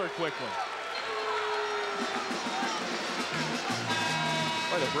had another quick one.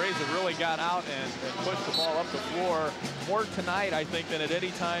 Boy, the Braves have really got out and pushed the ball up the floor more tonight, I think, than at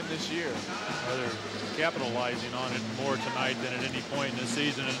any time this year. Well, they're capitalizing on it more tonight than at any point in the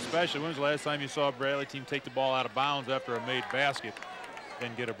season, and especially when was the last time you saw a Bradley team take the ball out of bounds after a made basket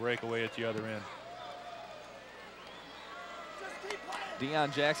and get a breakaway at the other end?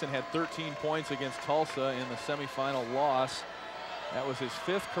 Deion Jackson had 13 points against Tulsa in the semifinal loss. That was his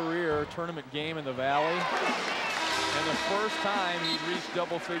 5th career tournament game in the Valley, and the first time he'd reached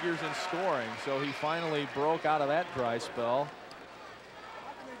double figures in scoring. So he finally broke out of that dry spell.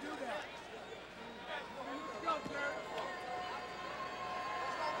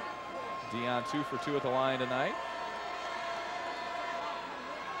 Deion 2 for 2 at the line tonight.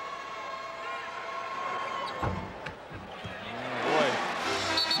 Oh boy,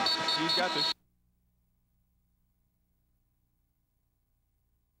 he's got the.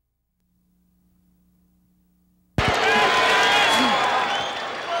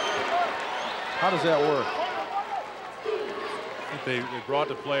 How does that work? I think they brought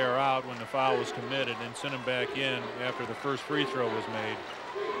the player out when the foul was committed and sent him back in after the first free throw was made.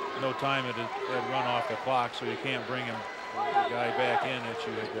 no time had run off the clock, so you can't bring the guy back in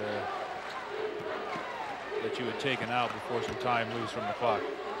that you had taken out before some time moves from the clock.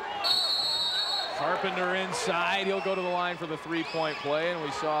 Carpenter inside. He'll go to the line for the three-point play, and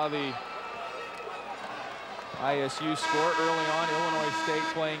we saw the ISU score early on. Illinois State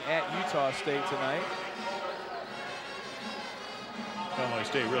playing at Utah State tonight. Illinois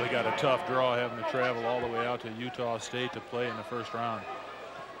State really got a tough draw, having to travel all the way out to Utah State to play in the first round.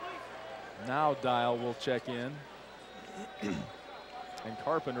 Now Dial will check in. And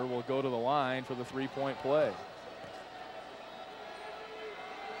Carpenter will go to the line for the three-point play.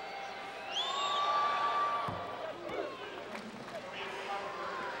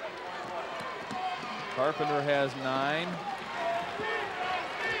 Carpenter has 9.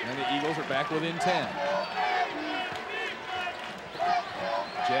 And the Eagles are back within 10.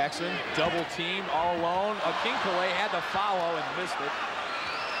 Jackson double teamed all alone. Akinkole had to follow and missed it.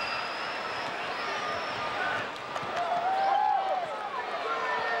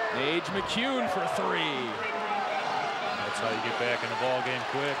 Gage McCune for 3. That's how you get back in the ball game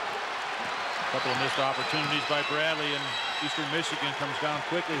quick. A couple of missed opportunities by Bradley, and Eastern Michigan comes down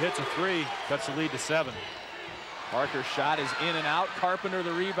quickly, hits a 3, cuts the lead to 7. Parker's shot is in and out. Carpenter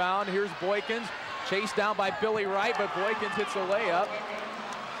the rebound. Here's Boykins, chased down by Billy Wright, but Boykins hits a layup.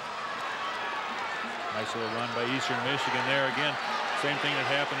 Nice little run by Eastern Michigan there. Again, same thing that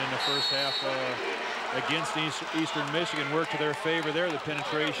happened in the first half against Eastern Michigan worked to their favor there. The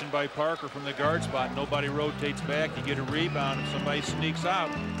penetration by Parker from the guard spot. Nobody rotates back. You get a rebound. If somebody sneaks out,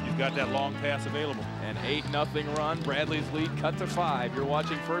 you've got that long pass available. An 8-0 run. Bradley's lead cut to 5. You're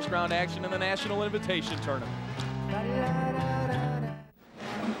watching first round action in the National Invitation Tournament.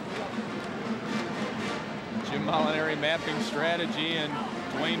 Jim Molinari mapping strategy, and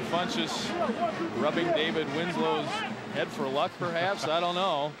Dwayne Funchess rubbing David Winslow's head for luck, perhaps. I don't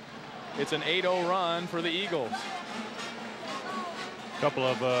know. It's an 8-0 run for the Eagles. A couple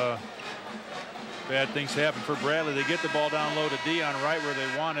of bad things happen for Bradley. They get the ball down low to Dion right where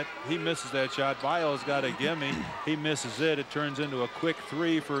they want it. He misses that shot. Biles got a gimme. He misses it. It turns into a quick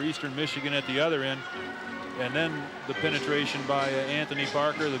 3 for Eastern Michigan at the other end. And then the penetration by Anthony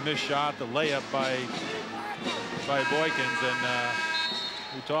Parker, the missed shot, the layup by Boykins. And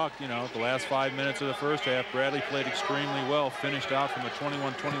we talked, you know, the last 5 minutes of the first half, Bradley played extremely well, finished out from a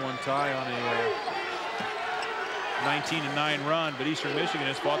 21-21 tie on a 19-9 run, but Eastern Michigan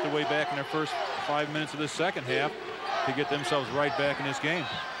has fought their way back in their first 5 minutes of the second half to get themselves right back in this game.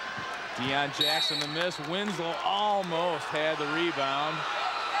 Deion Jackson the miss. Winslow almost had the rebound.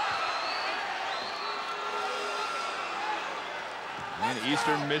 And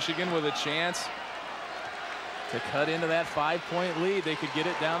Eastern Michigan with a chance to cut into that 5-point lead. They could get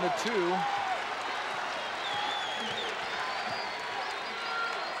it down to 2.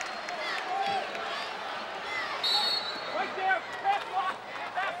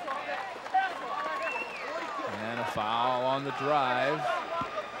 And a foul on the drive.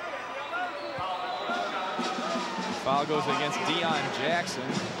 The foul goes against Deion Jackson.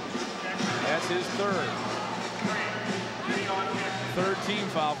 That's his 3rd. 3rd team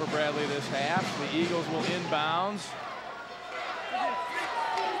foul for Bradley this half. The Eagles will inbounds.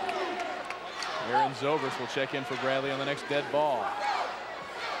 Aaron Zobrist will check in for Bradley on the next dead ball.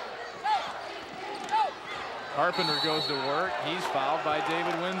 Carpenter goes to work. He's fouled by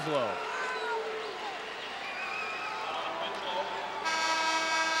David Winslow.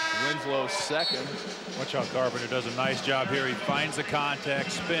 Winslow's 2nd. Watch how Carpenter does a nice job here. He finds the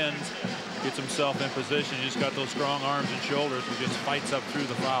contact, spins, gets himself in position. He's got those strong arms and shoulders. He just fights up through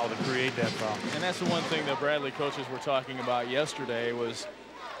the foul to create that foul. And that's the one thing that Bradley coaches were talking about yesterday, was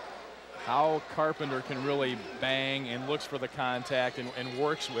how Carpenter can really bang and looks for the contact and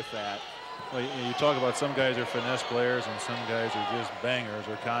works with that. Well, you talk about some guys are finesse players and some guys are just bangers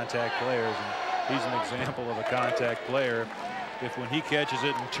or contact players. And he's an example of a contact player. If when he catches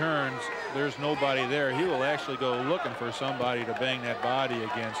it and turns, there's nobody there, he will actually go looking for somebody to bang that body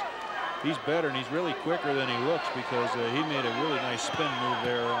against. He's better, and he's really quicker than he looks, because he made a really nice spin move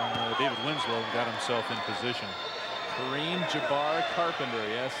there on David Winslow and got himself in position. Kareem Jabbar Carpenter,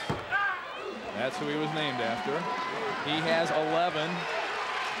 yes. That's who he was named after. He has 11.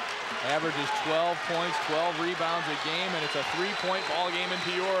 Averages 12 points, 12 rebounds a game, and it's a 3-point ball game in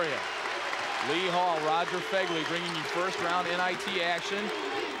Peoria. Lee Hall, Roger Fegley bringing you first-round NIT action.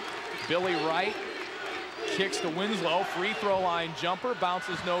 Billy Wright kicks to Winslow, free throw line jumper,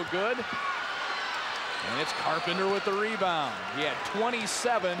 bounces no good. And it's Carpenter with the rebound. He had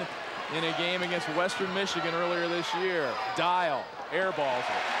 27 in a game against Western Michigan earlier this year. Dial airballs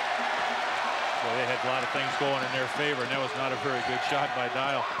it. So they had a lot of things going in their favor, and that was not a very good shot by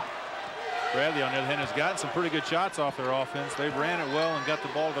Dial. Bradley, on the other hand, has gotten some pretty good shots off their offense. They ran it well and got the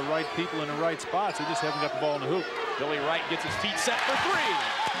ball to the right people in the right spots. They just haven't got the ball in the hoop. Billy Wright gets his feet set for three.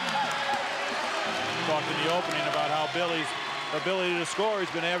 Talked in the opening about how Billy's ability to score. He's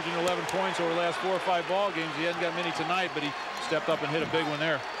been averaging 11 points over the last 4 or 5 ball games. He hasn't got many tonight, but he stepped up and hit a big one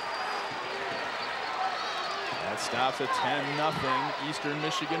there. That stops a 10-0 Eastern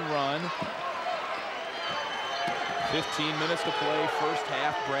Michigan run. 15 minutes to play, first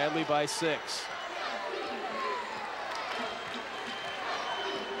half. Bradley by 6.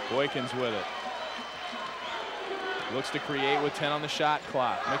 Boykins with it. Looks to create with 10 on the shot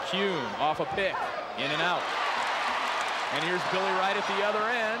clock. McCune off a pick, in and out. And here's Billy Wright at the other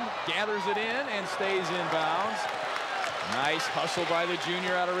end, gathers it in and stays in bounds. Nice hustle by the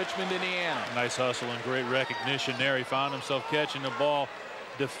junior out of Richmond, Indiana. Nice hustle and great recognition there. He found himself catching the ball,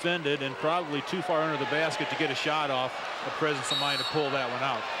 defended, and probably too far under the basket to get a shot off. The presence of mind to pull that one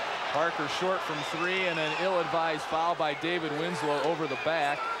out. Parker short from 3, and an ill-advised foul by David Winslow over the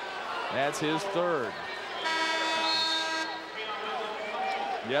back. That's his 3rd.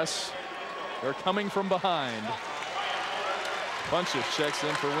 Yes, they're coming from behind. Bunches checks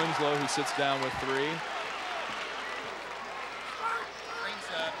in for Winslow, who sits down with 3.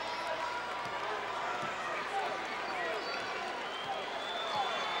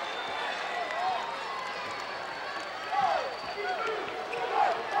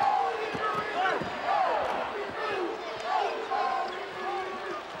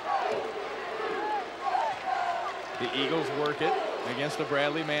 The Eagles work it against the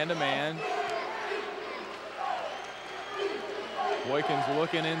Bradley man-to-man. Boykins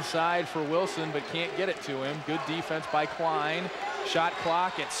looking inside for Wilson, but can't get it to him. Good defense by Klein. Shot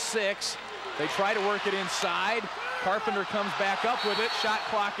clock at 6. They try to work it inside. Carpenter comes back up with it. Shot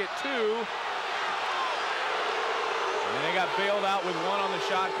clock at 2. And they got bailed out with 1 on the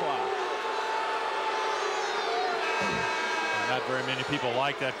shot clock. Not very many people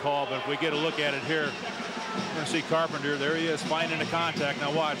like that call, but if we get a look at it here, we're going to see Carpenter. There he is, finding the contact.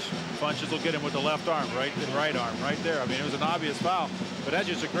 Now watch. Funches will get him with the left arm, right arm, right there. I mean, it was an obvious foul, but that's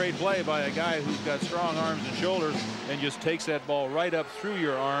just a great play by a guy who's got strong arms and shoulders and just takes that ball right up through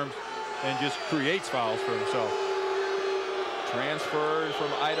your arms and just creates fouls for himself. Transferred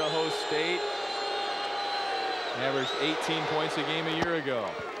from Idaho State. Averaged 18 points a game a year ago.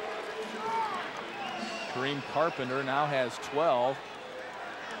 Kareem Carpenter now has 12.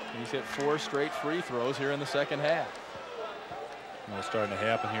 He's hit 4 straight free throws here in the second half. What's starting to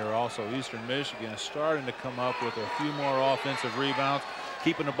happen here also, Eastern Michigan is starting to come up with a few more offensive rebounds,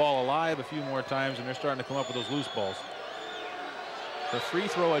 keeping the ball alive a few more times, and they're starting to come up with those loose balls. The free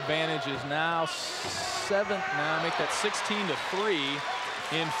throw advantage is now 7. Now make that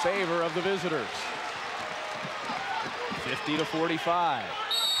 16-3 in favor of the visitors. 50-45.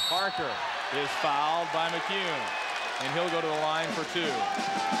 Parker is fouled by McCune, and he'll go to the line for 2.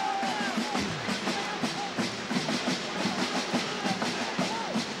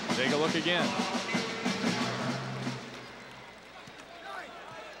 Take a look again.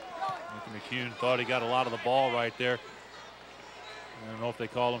 McCune thought he got a lot of the ball right there. I don't know if they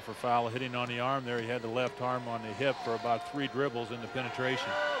called him for foul hitting on the arm there. He had the left arm on the hip for about 3 dribbles into penetration.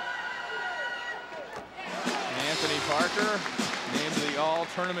 And Anthony Parker named to the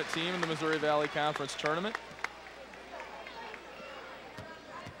all-tournament team in the Missouri Valley Conference Tournament.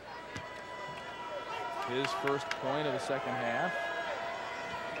 His first point of the second half.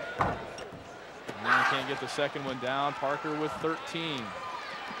 And then can't get the second one down. Parker with 13.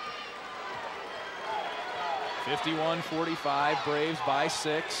 51-45, Braves by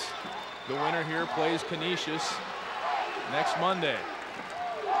 6. The winner here plays Canisius next Monday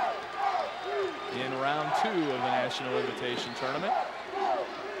in round 2 of the National Invitation Tournament.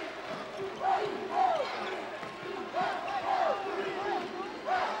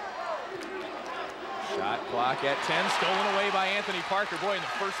 Shot clock at 10, stolen away by Anthony Parker. Boy, and the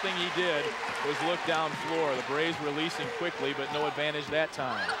first thing he did was look down floor. The Braves releasing quickly, but no advantage that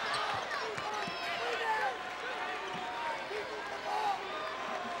time.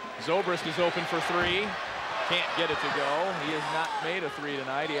 Zobrist is open for 3. Can't get it to go. He has not made a 3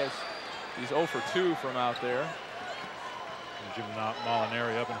 tonight. He's 0 for 2 from out there. And Jim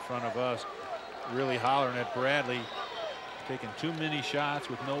Molinari up in front of us, really hollering at Bradley, taking too many shots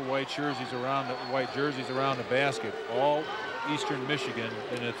with no white jerseys around the basket. All Eastern Michigan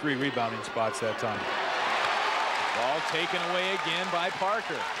in the 3 rebounding spots that time. Ball taken away again by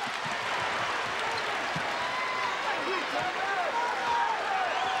Parker.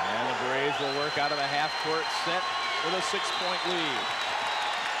 And the Braves will work out of a half-court set with a 6-point lead.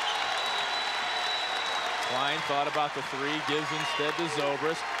 Klein thought about the 3, gives instead to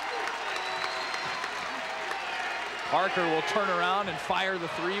Zobrist. Parker will turn around and fire the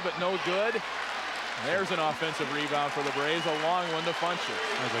three, but no good. There's an offensive rebound for the Braves, a long one to Funches.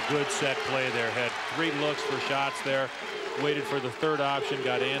 That was a good set play there. Had 3 looks for shots there. Waited for the third option.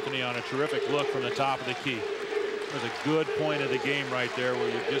 Got Anthony on a terrific look from the top of the key. It was a good point of the game right there where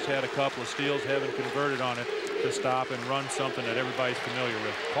you just had a couple of steals, haven't converted on it to stop and run something that everybody's familiar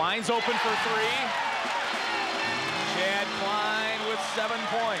with. Klein's open for 3. Chad Klein with 7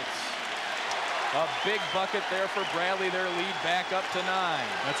 points. A big bucket there for Bradley, their lead back up to 9.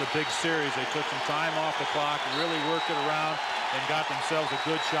 That's a big series. They took some time off the clock, really worked it around, and got themselves a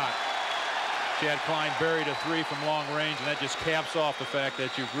good shot. Chad Klein buried a 3 from long range, and that just caps off the fact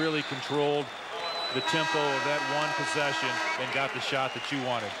that you've really controlled the tempo of that one possession and got the shot that you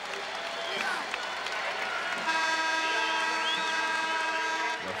wanted.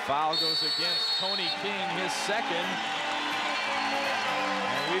 The foul goes against Tony King, his second.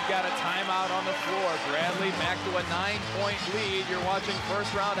 We've got a timeout on the floor. Bradley back to a 9-point lead. You're watching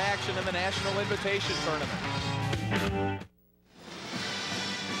first-round action in the National Invitation Tournament.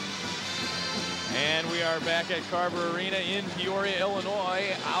 And we are back at Carver Arena in Peoria,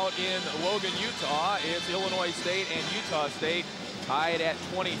 Illinois. Out in Logan, Utah, it's Illinois State and Utah State tied at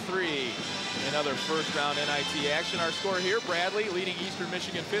 23. Another first-round NIT action. Our score here, Bradley leading Eastern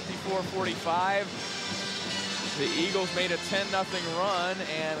Michigan 54-45. The Eagles made a 10-0 run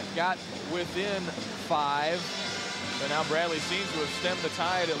and got within 5. But now Bradley seems to have stemmed the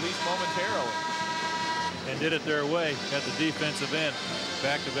tide, at least momentarily. And did it their way at the defensive end.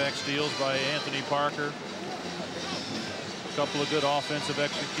 Back-to-back steals by Anthony Parker. A couple of good offensive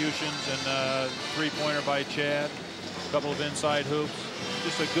executions and a 3-pointer by Chad. A couple of inside hoops.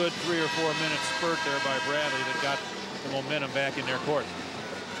 Just a good 3 or 4 minute spurt there by Bradley that got the momentum back in their court.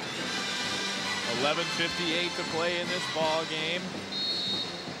 11:58 to play in this ball game.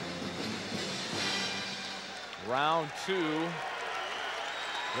 Round 2.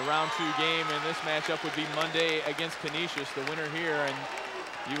 The round 2 game in this matchup would be Monday against Canisius, the winner here, and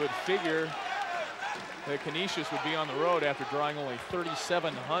you would figure that Canisius would be on the road after drawing only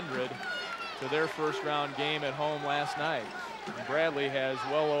 3,700 to their first round game at home last night. And Bradley has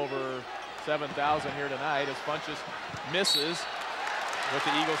well over 7,000 here tonight as Funches misses what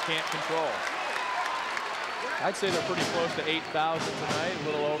the Eagles can't control. I'd say they're pretty close to 8,000 tonight, a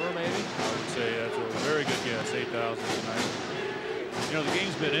little over maybe. I would say that's a very good guess, 8,000 tonight. You know, the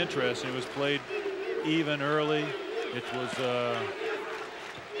game's been interesting. It was played even early. It was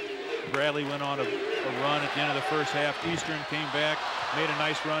Bradley went on a run at the end of the first half. Eastern came back, made a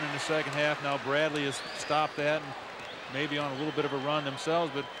nice run in the second half. Now Bradley has stopped that and maybe on a little bit of a run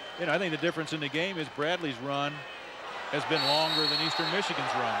themselves. But you know, I think the difference in the game is Bradley's run has been longer than Eastern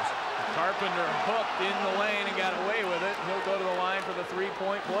Michigan's runs. Carpenter hooked in the lane and got away with it. He'll go to the line for the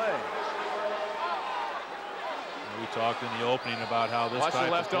 3-point play. We talked in the opening about how this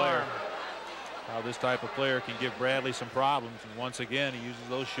type of player can give Bradley some problems, and once again he uses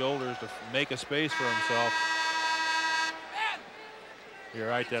those shoulders to make a space for himself. You're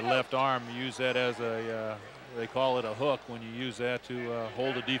right, that left arm, you use that as a they call it a hook when you use that to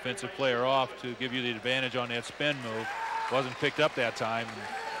hold a defensive player off to give you the advantage on that spin move. Wasn't picked up that time.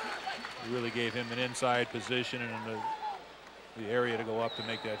 It really gave him an inside position and the area to go up to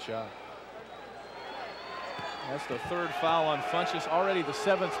make that shot. That's the 3rd foul on Funches, already the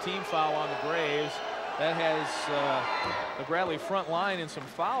 7th team foul on the Braves. That has the Bradley front line in some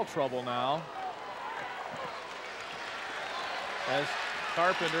foul trouble now, as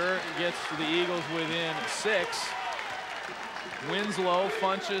Carpenter gets the Eagles within 6. Winslow,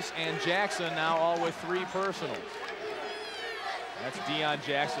 Funches, and Jackson now all with 3 personals. That's Deion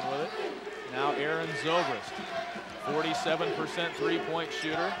Jackson with it. Now Aaron Zobrist, 47% 3-point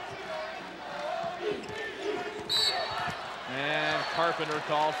shooter. And Carpenter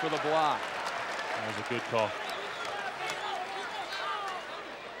called for the block. That was a good call.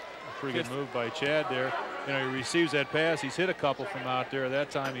 A pretty good move by Chad there. You know, he receives that pass. He's hit a couple from out there.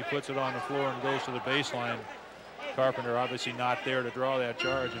 That time he puts it on the floor and goes to the baseline. Carpenter obviously not there to draw that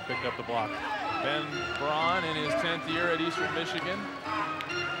charge and picked up the block. Ben Braun in his 10th year at Eastern Michigan.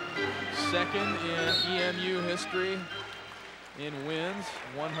 2nd in EMU history in wins,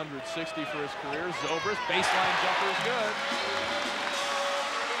 160 for his career. Zobrist, baseline jumper is good.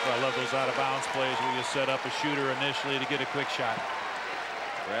 Well, I love those out-of-bounds plays where you set up a shooter initially to get a quick shot.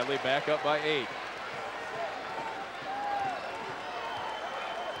 Bradley back up by 8.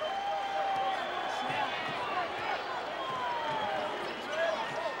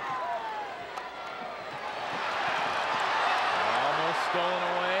 Stolen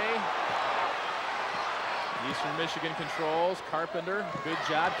away. Eastern Michigan controls. Carpenter, good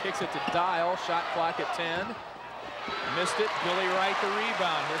job, kicks it to Dial. Shot clock at 10. Missed it. Billy Wright the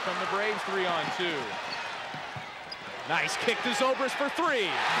rebound. Here come the Braves 3-on-2. Nice kick to Zobrist for three.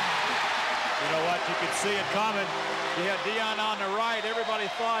 You know what? You could see it coming. He had Dion on the right. Everybody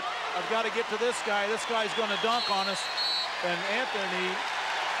thought, I've got to get to this guy. This guy's going to dunk on us. And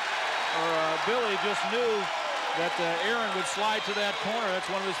Billy just knew that Aaron would slide to that corner. That's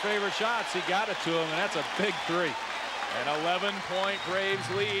one of his favorite shots. He got it to him, and that's a big three. An 11-point Braves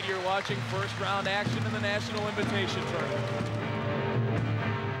lead. You're watching first-round action in the National Invitation Tournament.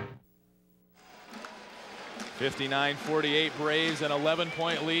 59-48 Braves, an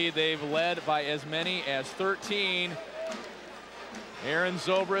 11-point lead. They've led by as many as 13. Aaron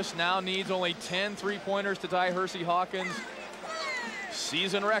Zobrist now needs only 10 three-pointers to tie Hersey Hawkins'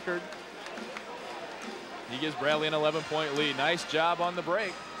 season record. He gives Bradley an 11-point lead. Nice job on the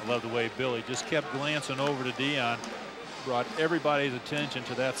break. I love the way Billy just kept glancing over to Dion. Brought everybody's attention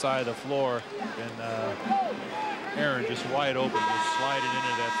to that side of the floor, and Aaron just wide open, just sliding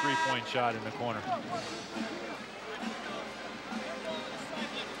into that three-point shot in the corner.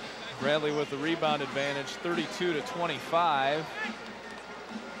 Bradley with the rebound advantage, 32-25.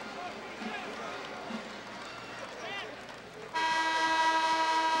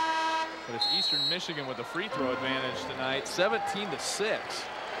 But it's Eastern Michigan with the free throw advantage tonight, 17-6.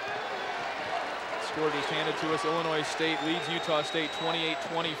 Score just handed to us. Illinois State leads Utah State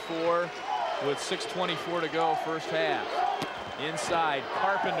 28-24 with 6:24 to go first half. Inside,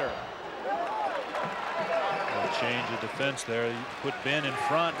 Carpenter. Change of defense there. He put Ben in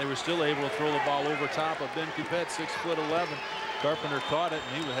front. They were still able to throw the ball over top of Ben Coupette, 6'11". Carpenter caught it,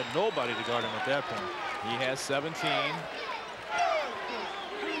 and he had nobody to guard him at that point. He has 17.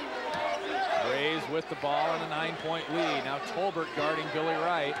 Braves with the ball and a 9-point lead. Now Tolbert guarding Billy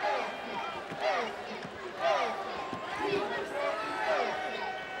Wright.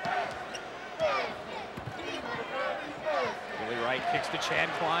 Billy Wright kicks to Chad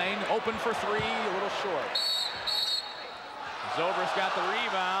Klein. Open for three, a little short. Zobrist got the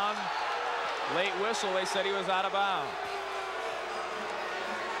rebound. Late whistle, they said he was out of bounds.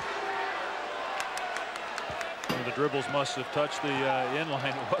 Well, the dribbles must have touched the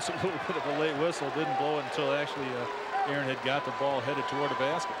inline. It was a little bit of a late whistle. Didn't blow it until actually Aaron had got the ball headed toward the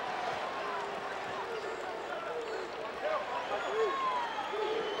basket.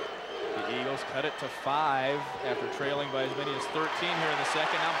 The Eagles cut it to 5 after trailing by as many as 13 here in the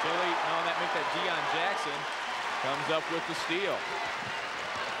second. Now Billy, no, that makes that Deion Jackson. Comes up with the steal.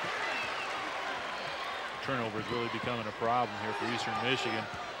 Turnover is really becoming a problem here for Eastern Michigan.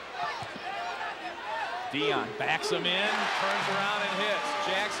 Deion backs him in, turns around and hits.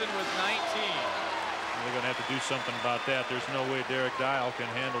 Jackson with 19. They're going to have to do something about that. There's no way Derek Dial can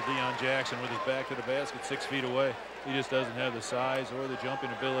handle Deion Jackson with his back to the basket 6 feet away. He just doesn't have the size or the jumping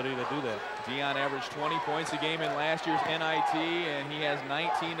ability to do that. Deion averaged 20 points a game in last year's NIT, and he has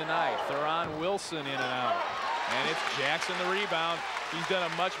 19 tonight. Theron Wilson in and out. And it's Jackson the rebound. He's done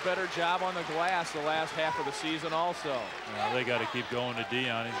a much better job on the glass the last half of the season also. They got to keep going to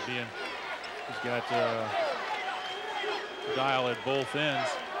Deion. He's got Dial at both ends.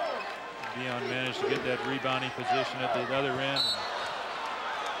 Deion managed to get that rebounding position at the other end.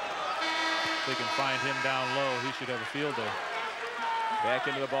 If they can find him down low, he should have a field day. Back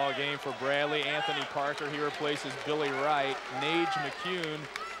into the ball game for Bradley. Anthony Parker, he replaces Billy Wright. Nage McCune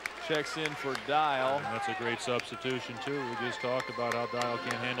checks in for Dial. And that's a great substitution too. We just talked about how Dial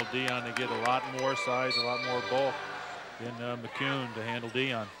can't handle Deion. They get a lot more size, a lot more bulk than McCune to handle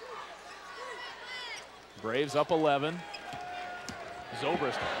Deion. Braves up 11.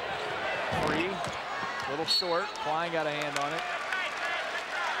 Zobrist, 3, a little short. Klein got a hand on it.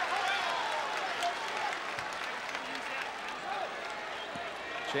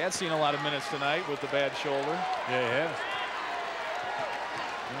 Chad's seen a lot of minutes tonight with the bad shoulder. Yeah, he has.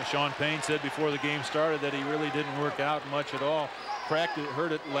 Sean Payne said before the game started that he really didn't work out much at all. Practice,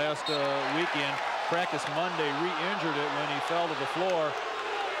 heard it last weekend. Practice Monday, re-injured it when he fell to the floor.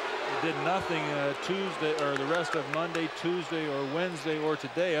 He did nothing Tuesday or the rest of Monday, Tuesday, or Wednesday, or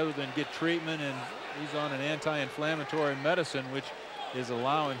today other than get treatment, and he's on an anti-inflammatory medicine, which is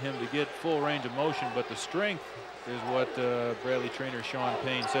allowing him to get full range of motion. But the strength is what Bradley trainer Sean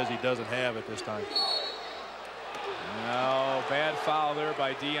Payne says he doesn't have at this time. No, bad foul there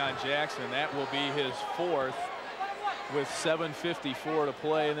by Deion Jackson. That will be his 4th with 7:54 to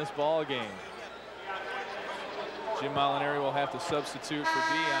play in this ball game. Jim Molinari will have to substitute for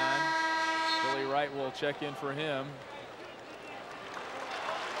Deion. Billy Wright will check in for him.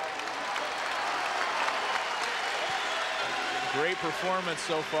 Great performance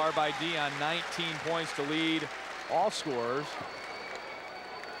so far by Deion. 19 points to lead all scorers.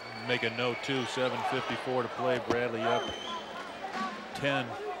 Make a note too, 7:54 to play. Bradley up 10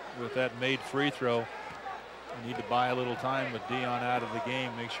 with that made free throw. You need to buy a little time with Dion out of the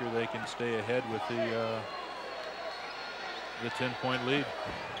game. Make sure they can stay ahead with the 10-point lead.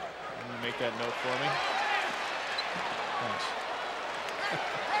 Can you make that note for me? Thanks.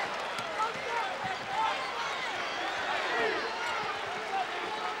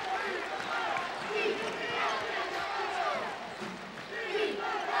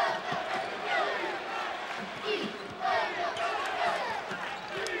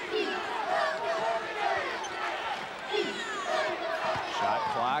 Shot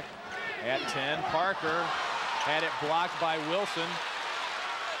clock at 10. Parker had it blocked by Wilson.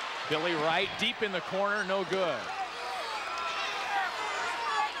 Billy Wright deep in the corner, no good.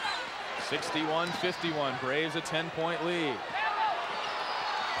 61-51, Braves a 10-point lead.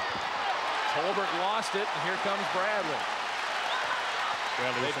 Tolbert lost it, and here comes Bradley.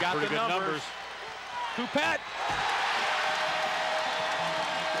 They've got the numbers. Coupette.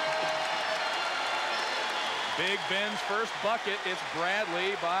 Big Ben's first bucket. It's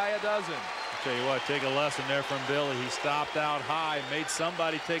Bradley by a dozen. Tell you what, take a lesson there from Billy. He stopped out high, made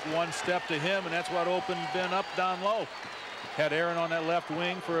somebody take one step to him, and that's what opened Ben up down low. Had Aaron on that left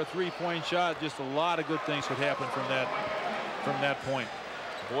wing for a three-point shot. Just a lot of good things could happen from that point.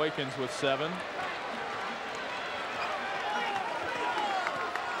 Boykins with 7.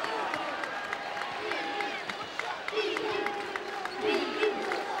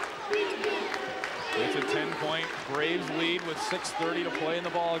 It's a 10-point Braves lead with 6:30 to play in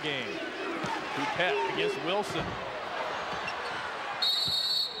the ball game. Coupette against Wilson.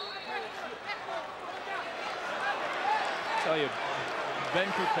 Tell you, Ben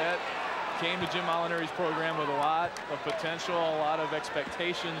Coupette came to Jim Molinari's program with a lot of potential, a lot of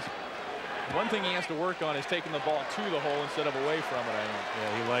expectations. One thing he has to work on is taking the ball to the hole instead of away from it, I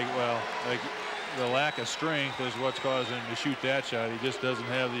think. Yeah, the lack of strength is what's causing him to shoot that shot. He just doesn't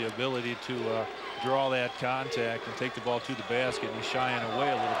have the ability to draw that contact and take the ball to the basket, and he's shying away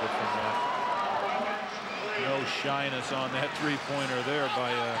a little bit from that. No shyness on that three-pointer there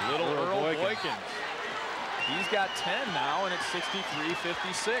by little Earl Boykins. He's got 10 now, and it's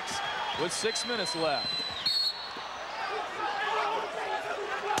 63-56 with 6 minutes left.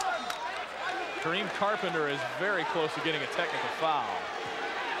 Kareem Carpenter is very close to getting a technical foul.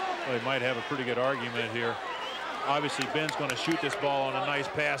 Well, he might have a pretty good argument here. Obviously, Ben's going to shoot this ball on a nice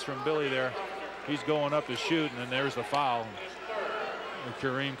pass from Billy there. He's going up to shoot, and then there's the foul. And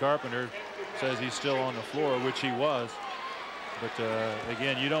Kareem Carpenter says he's still on the floor, which he was. But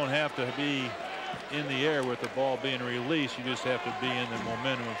again, you don't have to be in the air with the ball being released. You just have to be in the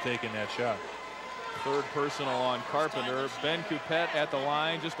momentum of taking that shot. Third personal on Carpenter. Ben Coupette at the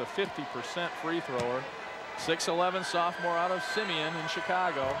line, just a 50% free thrower. 6'11" sophomore out of Simeon in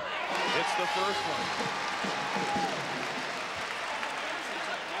Chicago. It's the first one.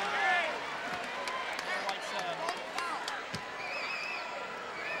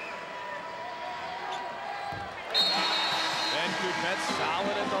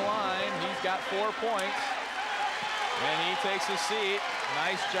 Solid at the line. He's got 4 points. And he takes a seat.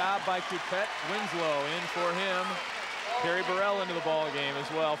 Nice job by Coupette. Winslow in for him. Perry Burrell into the ball game as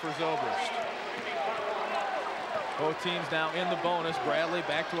well for Zobrist. Both teams now in the bonus. Bradley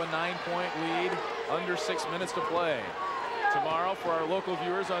back to a 9-point lead. Under 6 minutes to play. Tomorrow for our local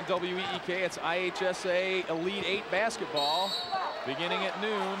viewers on WEEK, it's IHSA Elite 8 basketball beginning at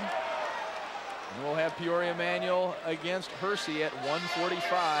noon. And we'll have Peoria Manual against Hersey at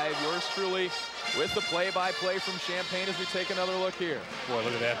 1:45. Yours truly with the play-by-play from Champaign as we take another look here. Boy,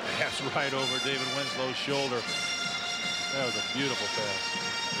 look at that pass right over David Winslow's shoulder. That was a beautiful pass.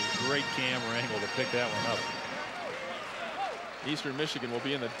 It was a great camera angle to pick that one up. Eastern Michigan will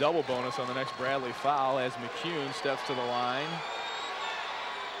be in the double bonus on the next Bradley foul as McCune steps to the line.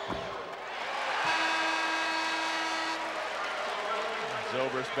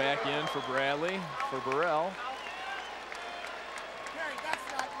 Zobrist back in for Bradley, for Burrell.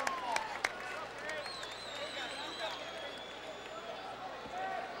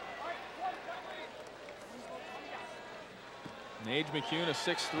 Nage McCune, a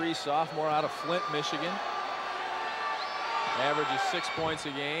 6'3" sophomore out of Flint, Michigan. Averages 6 points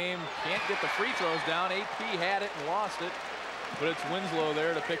a game. Can't get the free throws down. AP had it and lost it, but it's Winslow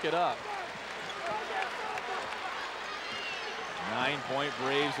there to pick it up. 9-point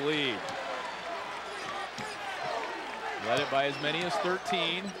Braves lead. Led it by as many as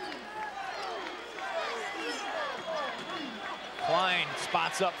 13. Klein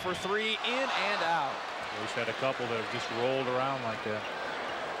spots up for 3, in and out. He's had a couple that have just rolled around like that.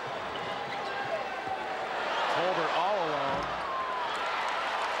 Tolbert all alone.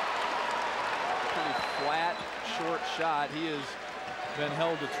 flat, short shot. He has been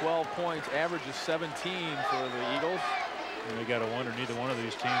held to 12 points, averages 17 for the Eagles. And you got to wonder, neither one of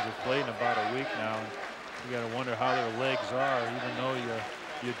these teams have played in about a week now. And you got to wonder how their legs are, even though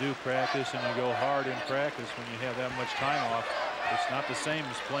you do practice and you go hard in practice when you have that much time off. It's not the same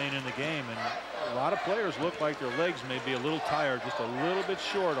as playing in the game. And a lot of players look like their legs may be a little tired, just a little bit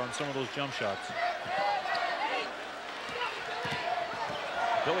short on some of those jump shots.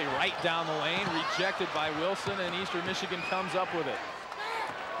 Billy Wright down the lane, rejected by Wilson, and Eastern Michigan comes up with it.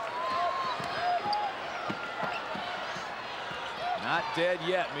 Not dead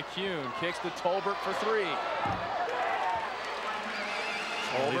yet. McCune kicks to Tolbert for 3.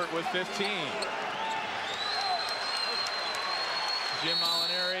 Tolbert with 15. Jim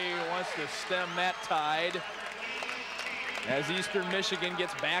Molinari wants to stem that tide as Eastern Michigan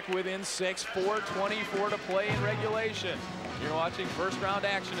gets back within 6, 4:24 to play in regulation. You're watching first round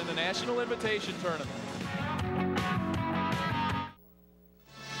action in the National Invitation Tournament.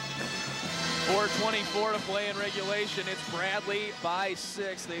 4:24 to play in regulation. It's Bradley by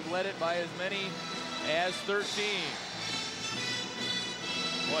 6. They've led it by as many as 13.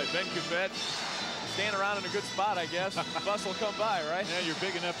 Boy, Ben Coupet stand around in a good spot, I guess. Bus will come by, right? Yeah, you're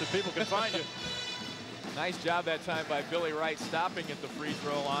big enough that people can find you. Nice job that time by Billy Wright, stopping at the free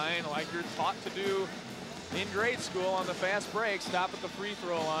throw line like you're taught to do in grade school on the fast break. Stop at the free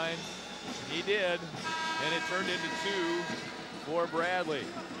throw line. He did, and it turned into 2 for Bradley.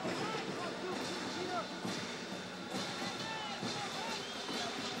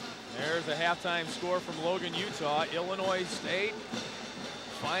 There's a halftime score from Logan, Utah. Illinois State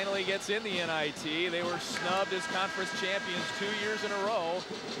finally gets in the NIT. They were snubbed as conference champions 2 years in a row.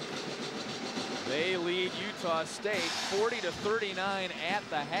 They lead Utah State 40-39 at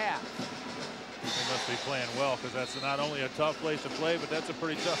the half. They must be playing well, because that's not only a tough place to play, but that's a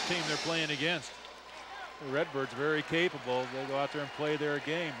pretty tough team they're playing against. The Redbirds very capable. They go out there and play their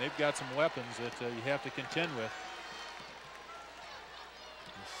game. They've got some weapons that you have to contend with.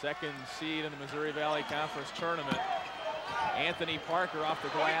 The second seed in the Missouri Valley Conference Tournament. Anthony Parker off the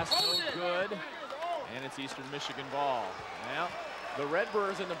glass, no good. And it's Eastern Michigan ball. Now, the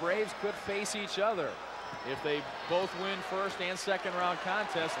Redbirds and the Braves could face each other. If they both win first and second round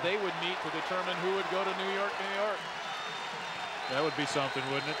contests, they would meet to determine who would go to New York, New York. That would be something,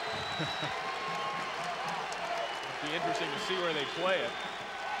 wouldn't it? It'd be interesting to see where they play it.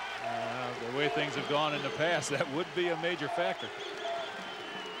 The way things have gone in the past, that would be a major factor.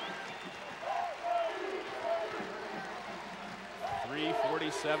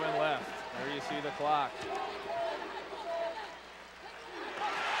 .47 left. There you see the clock.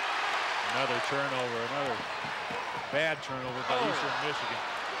 Another turnover, another bad turnover by Eastern Michigan.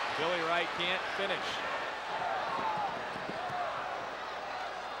 Billy Wright can't finish.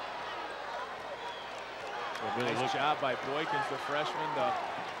 Well, nice job by Boykins, the freshman, to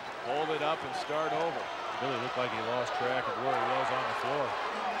hold it up and start over. Billy looked like he lost track of where he was on the floor.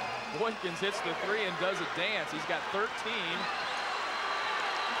 Boykins hits the 3 and does a dance. He's got 13.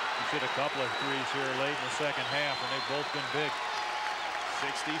 He's hit a couple of threes here late in the second half, and they've both been big.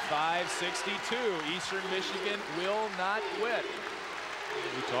 65-62. Eastern Michigan will not quit.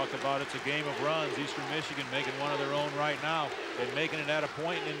 We talked about it's a game of runs. Eastern Michigan making one of their own right now and making it at a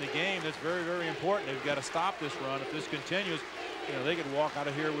point in the game that's very, very important. They've got to stop this run. If this continues, you know, they could walk out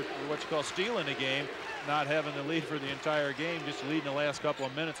of here with what you call stealing the game, not having the lead for the entire game, just leading the last couple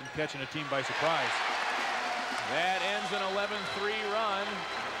of minutes and catching a team by surprise. That ends an 11-3 run.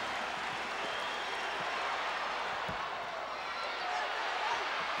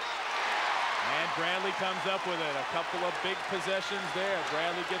 And Bradley comes up with it. A couple of big possessions there.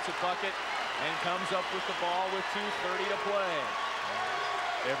 Bradley gets a bucket and comes up with the ball with 2:30 to play.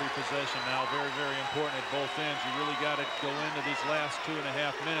 Every possession now very, very important at both ends. You really got to go into these last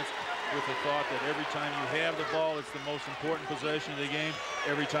 2.5 minutes with the thought that every time you have the ball, it's the most important possession of the game.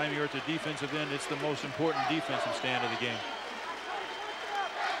 Every time you're at the defensive end, it's the most important defensive stand of the game.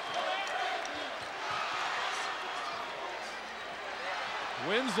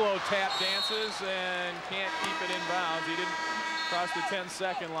 Winslow tap dances and can't keep it in bounds. He didn't cross the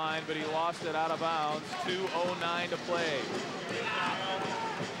 10-second line, but he lost it out of bounds. 2:09 to play.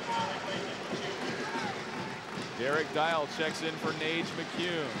 Derek Dial checks in for Nage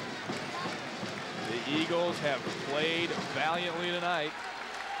McCune. The Eagles have played valiantly tonight.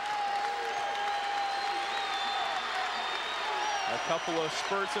 A couple of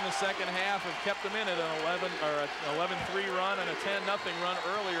spurts in the second half have kept them in at an 11-3 run and a 10-0 run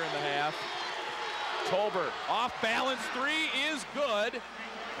earlier in the half. Tolbert off balance 3 is good,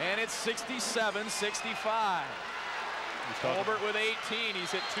 and it's 67-65. Tolbert with 18.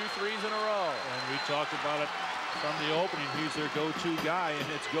 He's hit 2 threes in a row. And we talked about it from the opening. He's their go-to guy, and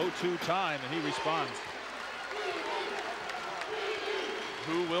it's go-to time, and he responds.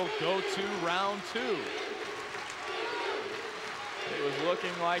 Who will go to round 2? It was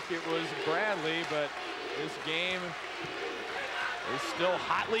looking like it was Bradley, but this game is still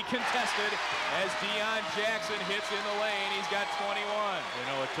hotly contested as Deion Jackson hits in the lane. He's got 21. You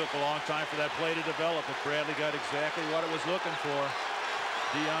know, it took a long time for that play to develop, but Bradley got exactly what it was looking for.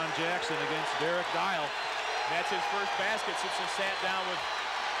 Deion Jackson against Derek Dial. That's his first basket since he sat down with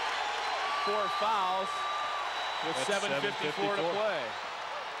 4 fouls with 7:54 to play.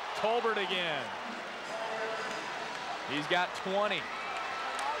 Tolbert again. He's got 20.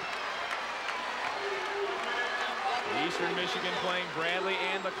 Eastern Michigan playing Bradley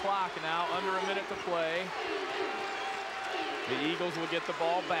and the clock now, under a minute to play. The Eagles will get the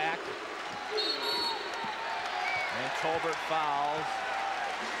ball back. And Tolbert fouls.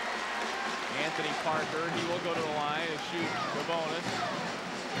 Anthony Parker, he will go to the line and shoot the bonus.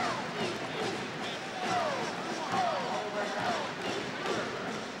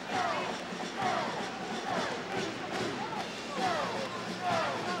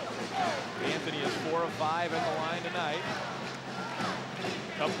 Anthony is 4 of 5 at the line tonight.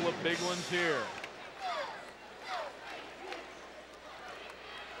 Couple of big ones here.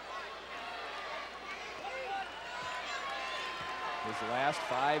 His last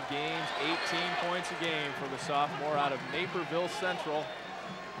 5 games, 18 points a game for the sophomore out of Naperville Central.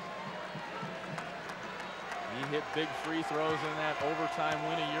 He hit big free throws in that overtime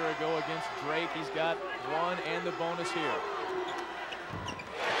win a year ago against Drake. He's got 1 and the bonus here.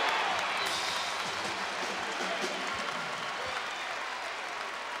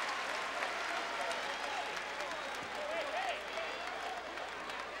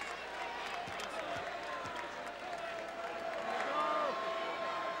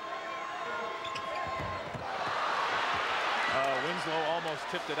 Winslow almost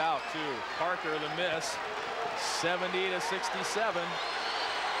tipped it out too. Parker the miss, 70-67.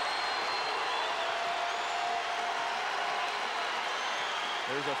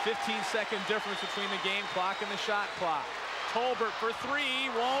 There's a 15-second difference between the game clock and the shot clock. Tolbert for 3,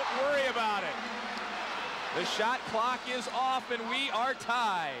 won't worry about it. The shot clock is off and we are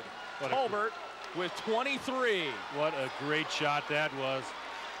tied. Tolbert with 23. What a great shot that was.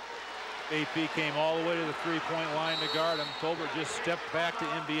 AP came all the way to the three-point line to guard him. Tolbert just stepped back to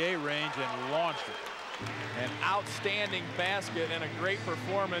NBA range and launched it. An outstanding basket and a great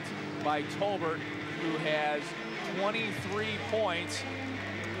performance by Tolbert, who has 23 points,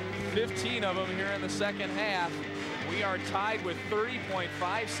 15 of them here in the second half. We are tied with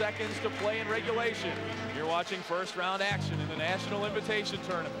 30.5 seconds to play in regulation. You're watching first round action in the National Invitation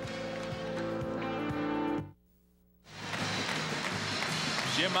Tournament.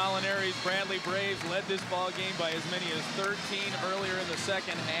 Jim Molinari's Bradley Braves led this ball game by as many as 13 earlier in the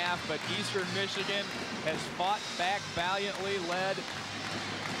second half, but Eastern Michigan has fought back valiantly, led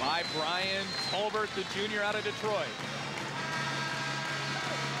by Brian Tolbert, the junior out of Detroit.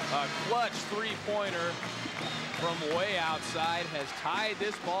 A clutch three-pointer from way outside has tied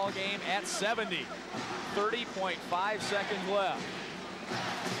this ball game at 70. 30.5 seconds left.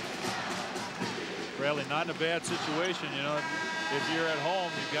 Bradley not in a bad situation, you know. If you're at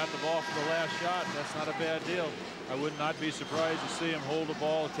home, you've got the ball for the last shot. That's not a bad deal. I would not be surprised to see him hold the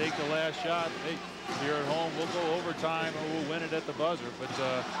ball, take the last shot. Hey, if you're at home, we'll go overtime or we'll win it at the buzzer. But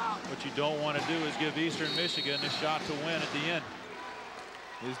what you don't want to do is give Eastern Michigan a shot to win at the end.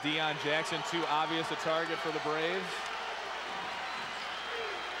 Is Deion Jackson too obvious a target for the Braves?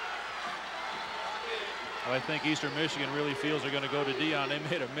 I think Eastern Michigan really feels they're going to go to Deion. They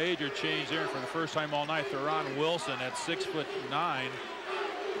made a major change there, and for the first time all night, Theron Wilson at 6'9",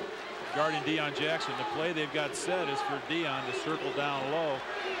 guarding Deion Jackson. The play they've got set is for Deion to circle down low.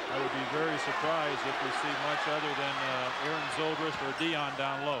 I would be very surprised if we see much other than Aaron Zobrist or Deion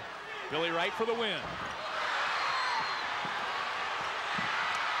down low. Billy Wright for the win.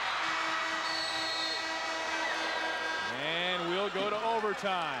 And we'll go to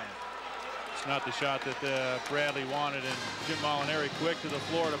overtime. It's not the shot that Bradley wanted, and Jim Molinari quick to the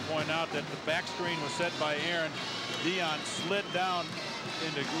floor to point out that the back screen was set by Aaron. Deion slid down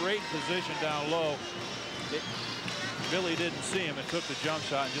into great position down low. Billy didn't see him and took the jump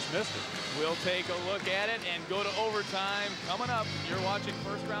shot and just missed it. We'll take a look at it and go to overtime. Coming up, you're watching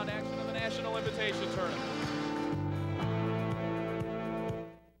first round action of the National Invitation Tournament.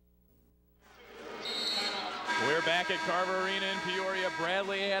 We're back at Carver Arena in Peoria.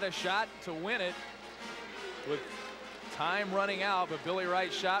 Bradley had a shot to win it with time running out, but Billy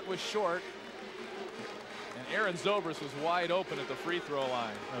Wright's shot was short. And Aaron Zobrist was wide open at the free throw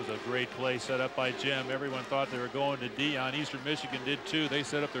line. That was a great play set up by Jim. Everyone thought they were going to Dion. Eastern Michigan did too. They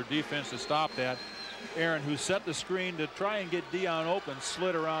set up their defense to stop that. Aaron, who set the screen to try and get Dion open,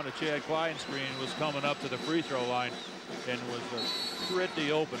 slid around a Chad Klein screen, was coming up to the free throw line and was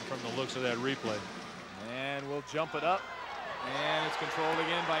pretty open from the looks of that replay. And we'll jump it up. And it's controlled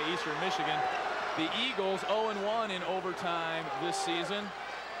again by Eastern Michigan. The Eagles 0-1 in overtime this season.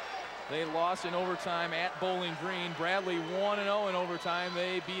 They lost in overtime at Bowling Green. Bradley 1-0 in overtime.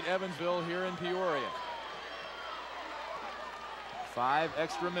 They beat Evansville here in Peoria. 5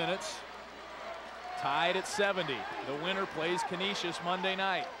 extra minutes. Tied at 70. The winner plays Canisius Monday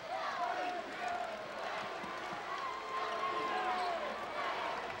night.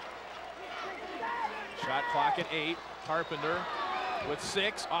 Shot clock at 8. Carpenter with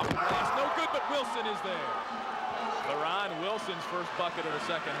 6 off the glass. No good, but Wilson is there. LaRon Wilson's first bucket of the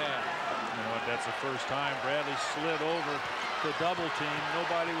second half. You know what? That's the first time Bradley slid over to double team.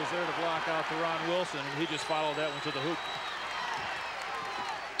 Nobody was there to block out LaRon Wilson, and he just followed that one to the hoop.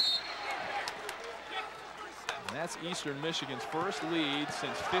 And that's Eastern Michigan's first lead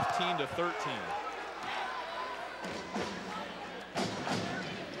since 15-13.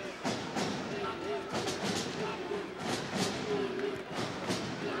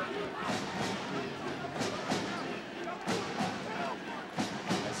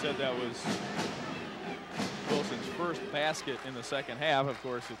 That was Wilson's first basket in the second half. Of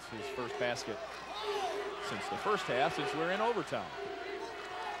course, it's his first basket since the first half, since we're in overtime.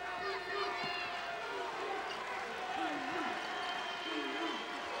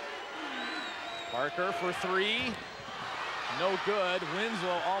 Parker for 3. No good.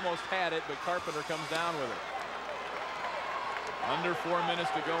 Winslow almost had it, but Carpenter comes down with it. Under 4 minutes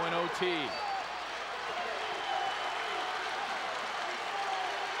to go in OT.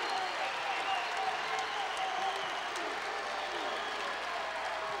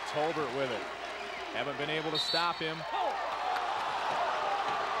 Tolbert with it. Haven't been able to stop him.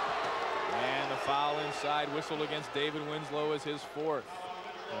 And the foul inside, whistled against David Winslow as his 4th.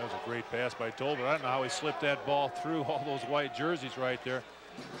 That was a great pass by Tolbert. I don't know how he slipped that ball through all those white jerseys right there.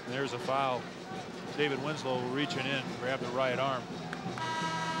 And there's a foul. David Winslow reaching in, grabbed the right arm.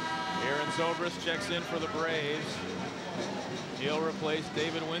 Aaron Zobrist checks in for the Braves. He'll replace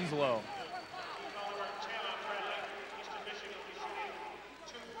David Winslow.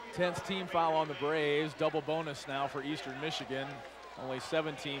 10th team foul on the Braves. Double bonus now for Eastern Michigan. Only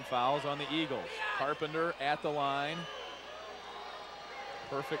 17 fouls on the Eagles. Carpenter at the line.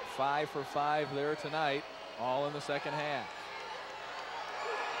 Perfect 5 for 5 there tonight. All in the second half.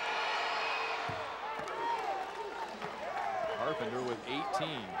 Carpenter with 18.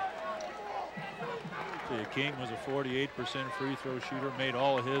 King was a 48% free throw shooter, made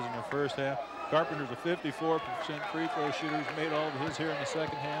all of his in the first half. Carpenter's a 54% free throw shooter. He's made all of his here in the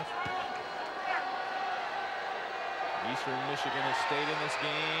second half. Eastern Michigan has stayed in this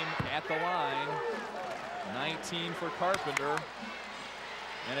game at the line. 19 for Carpenter.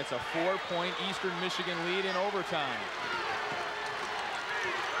 And it's a 4-point Eastern Michigan lead in overtime.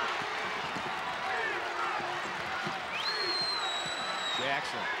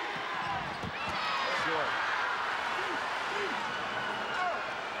 Jackson. Short.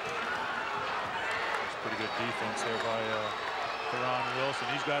 Pretty good defense there by LaRon Wilson.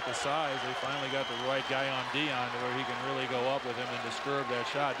 He's got the size. They finally got the right guy on Dion to where he can really go up with him and disturb that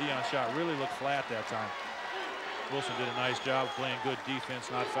shot. Dion's shot really looked flat that time. Wilson did a nice job playing good defense,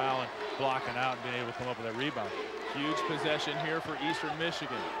 not fouling, blocking out, and being able to come up with that rebound. Huge possession here for Eastern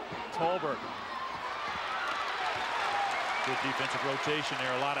Michigan. Tolbert. Good defensive rotation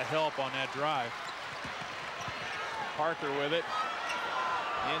there. A lot of help on that drive. Parker with it.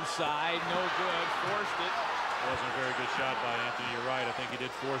 Inside, no good. Forced it. Wasn't a very good shot by Anthony. You're right. I think he did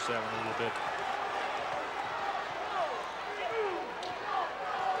force that one a little bit.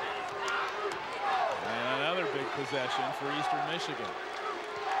 And another big possession for Eastern Michigan.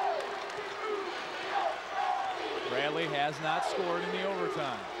 Bradley has not scored in the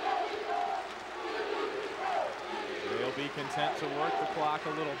overtime. They'll be content to work the clock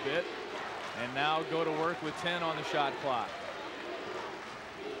a little bit and now go to work with 10 on the shot clock.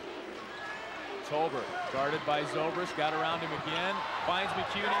 Tolbert guarded by Zobrist, got around him again, finds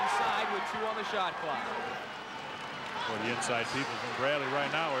McCune inside with 2 on the shot clock. Well, the inside people from Bradley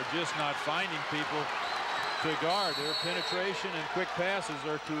right now are just not finding people to guard. Their penetration and quick passes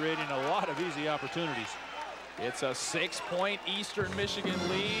are creating a lot of easy opportunities. It's a 6-point Eastern Michigan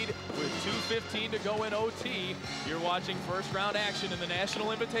lead with 2:15 to go in OT. You're watching first round action in the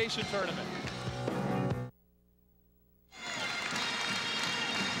National Invitation Tournament.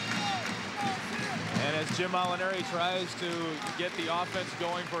 And as Jim Molinari tries to get the offense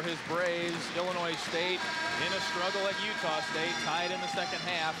going for his Braves. Illinois State in a struggle at Utah State, tied in the second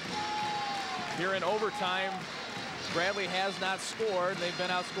half. Here in overtime, Bradley has not scored. They've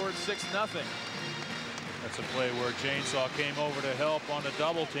been outscored 6-0. That's a play where Chainsaw came over to help on the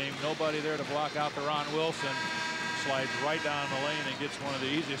double team. Nobody there to block out the Ron Wilson. Slides right down the lane and gets one of the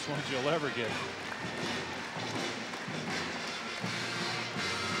easiest ones you'll ever get.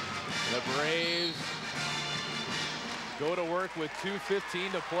 The Braves go to work with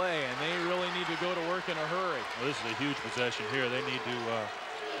 2:15 to play, and they really need to go to work in a hurry. Well, this is a huge possession here. They need to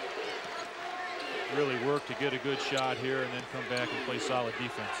really work to get a good shot here and then come back and play solid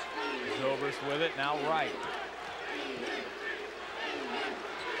defense. Zobrist with it, now Wright.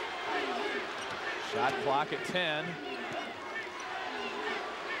 Shot clock at 10.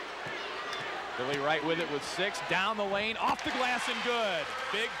 Billy Wright with it with 6, down the lane, off the glass and good.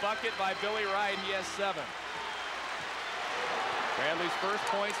 Big bucket by Billy Wright, he has 7. Bradley's first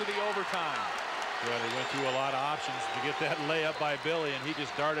points of the overtime. Yeah, they went through a lot of options to get that layup by Billy, and he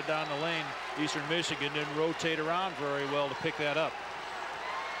just darted down the lane. Eastern Michigan didn't rotate around very well to pick that up.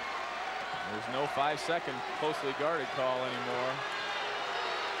 There's no 5-second closely guarded call anymore.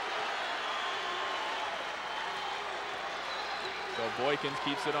 So Boykins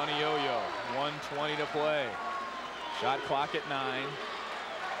keeps it on a yo-yo. 1:20 to play. Shot clock at 9.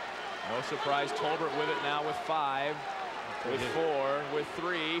 No surprise, Tolbert with it now with 5, with 4, with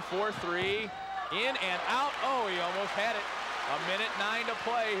 3, 4-3, in and out. Oh, he almost had it. 1:09 to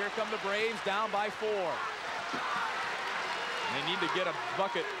play. Here come the Braves down by 4. They need to get a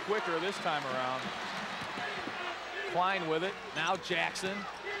bucket quicker this time around. Klein with it. Now Jackson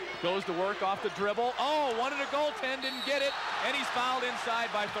goes to work off the dribble. Oh, wanted a goaltend, didn't get it. And he's fouled inside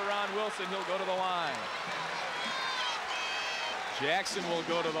by Theron Wilson. He'll go to the line. Jackson will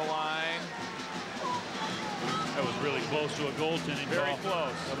go to the line. That was really close to a goaltending call. Very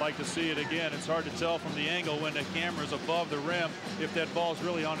close. I'd like to see it again. It's hard to tell from the angle when the camera's above the rim if that ball's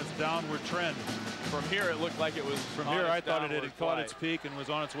really on its downward trend. From here, it looked like it was. From here, I thought it had caught its peak and was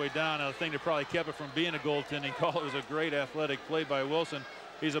on its way down. Now, the thing that probably kept it from being a goaltending call, it was a great athletic play by Wilson.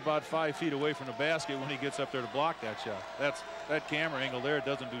 He's about 5 feet away from the basket when he gets up there to block that shot. That camera angle there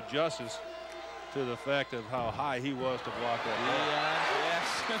doesn't do justice to the fact of how high he was to block that ball.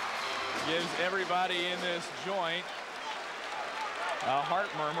 Yes. Gives everybody in this joint a heart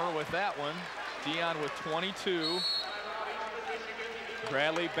murmur with that one. Dion with 22.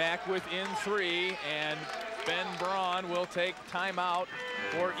 Bradley back within 3, and Ben Braun will take timeout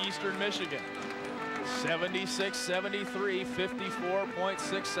for Eastern Michigan. 76-73,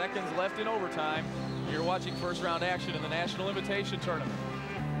 54.6 seconds left in overtime. You're watching first round action in the National Invitation Tournament.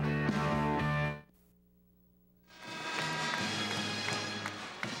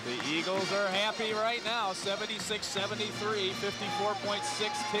 The Eagles are happy right now. 76-73,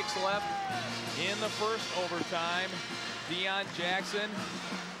 54.6 ticks left in the first overtime. Deion Jackson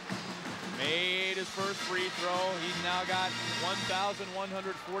made his first free throw. He's now got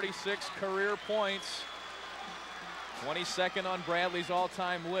 1,146 career points. 22nd on Bradley's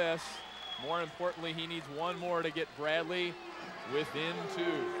all-time list. More importantly, he needs one more to get Bradley within 2.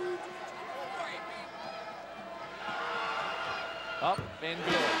 Up and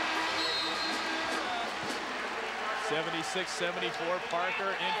good. 76-74,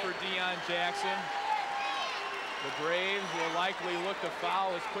 Parker in for Deion Jackson. The Braves will likely look to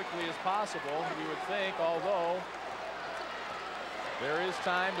foul as quickly as possible, we would think, although there is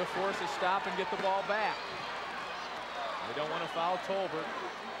time to force a stop and get the ball back. They don't want to foul Tolbert.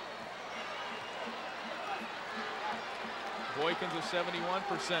 Boykins a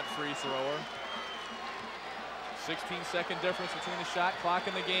 71% free thrower. 16-second difference between the shot clock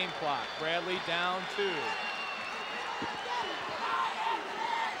and the game clock. Bradley down 2.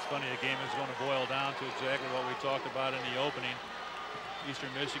 It's funny, the game is going to boil down to exactly what we talked about in the opening. Eastern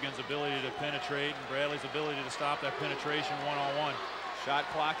Michigan's ability to penetrate and Bradley's ability to stop that penetration one-on-one. Shot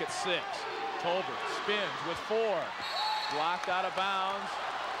clock at 6. Tolbert spins with 4. Blocked out of bounds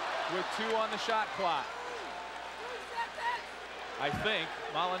with 2 on the shot clock. I think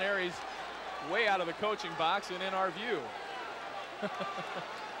Molinari's way out of the coaching box and in our view.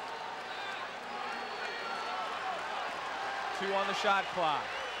 Two on the shot clock.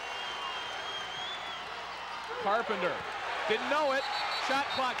 Carpenter didn't know it. Shot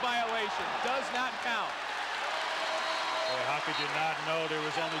clock violation. Does not count. Boy, how could you not know there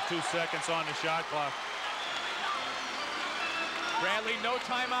was only 2 seconds on the shot clock? Bradley, no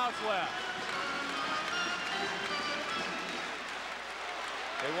timeouts left.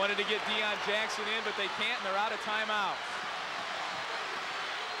 They wanted to get Deion Jackson in, but they can't, and they're out of timeouts.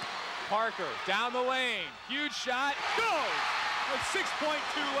 Parker down the lane. Huge shot. Goes with 6.2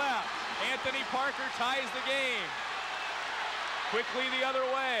 left. Anthony Parker ties the game. Quickly the other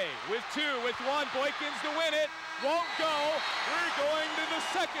way. With 2, with 1. Boykins to win it. Won't go. We're going to the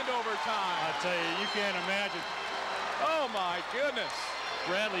second overtime. I tell you can't imagine. Oh, my goodness.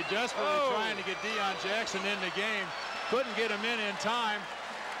 Bradley desperately trying to get Deion Jackson in the game. Couldn't get him in time.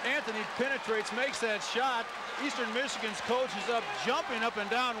 Anthony penetrates, makes that shot. Eastern Michigan's coach is up, jumping up and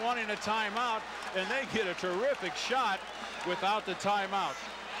down, wanting a timeout, and they get a terrific shot without the timeout.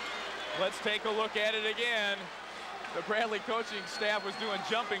 Let's take a look at it again. The Bradley coaching staff was doing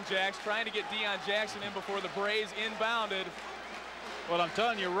jumping jacks, trying to get Deion Jackson in before the Braves inbounded. Well, I'm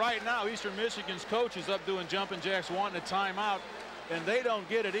telling you right now, Eastern Michigan's coach is up doing jumping jacks, wanting a timeout, and they don't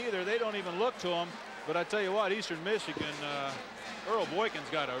get it either. They don't even look to him. But I tell you what, Eastern Michigan, Earl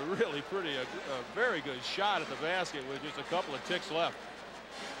Boykins got a really a very good shot at the basket with just a couple of ticks left.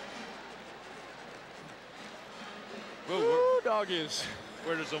 Woo, doggies.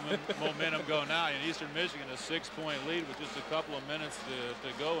 Where does the momentum go now? And Eastern Michigan a 6-point lead with just a couple of minutes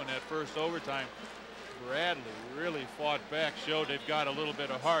to go in that first overtime. Bradley really fought back, showed they've got a little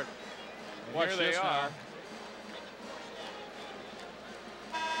bit of heart. Watch here they are. Now.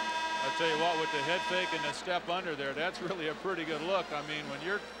 I'll tell you what, with the head fake and the step under there, that's really a pretty good look. I mean, when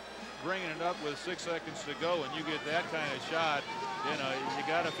you're bringing it up with 6 seconds to go and you get that kind of shot, you know, you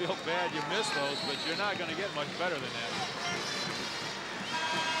got to feel bad you miss those, but you're not going to get much better than that.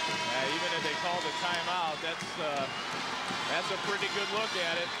 Yeah, even if they call the timeout, that's a pretty good look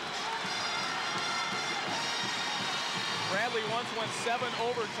at it. Bradley once went 7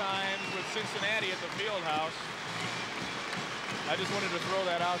 overtimes with Cincinnati at the field house. I just wanted to throw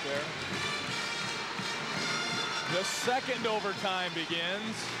that out there. The second overtime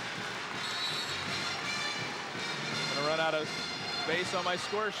begins. I'm gonna run out of space on my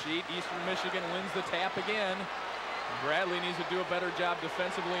score sheet. Eastern Michigan wins the tap again. Bradley needs to do a better job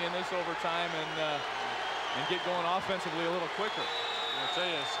defensively in this overtime and get going offensively a little quicker. I'll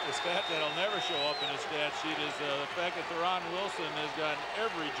tell you, a stat that'll never show up in his stat sheet is the fact that Theron Wilson has gotten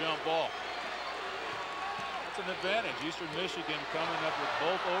every jump ball. That's an advantage. Eastern Michigan coming up with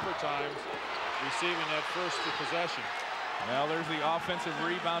both overtimes, receiving that first possession. Well, there's the offensive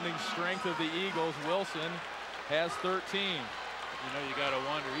rebounding strength of the Eagles. Wilson has 13. You know, you got to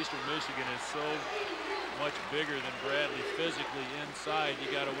wonder, Eastern Michigan is so much bigger than Bradley physically inside. You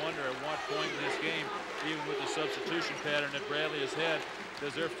got to wonder at what point in this game, even with the substitution pattern that Bradley has had,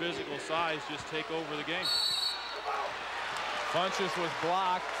 does their physical size just take over the game? Funchess was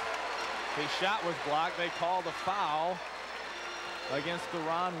blocked. His shot was blocked. They called a foul against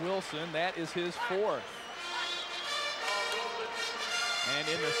Theron Wilson. That is his 4th. And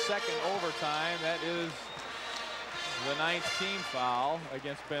in the second overtime, that is the 9th team foul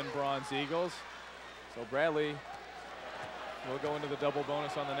against Ben Braun's Eagles. So Bradley will go into the double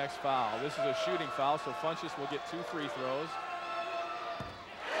bonus on the next foul. This is a shooting foul, so Funchess will get 2 free throws.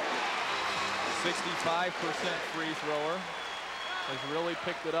 65% free thrower. Has really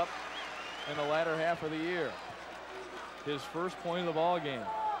picked it up in the latter half of the year. His first point of the ball game,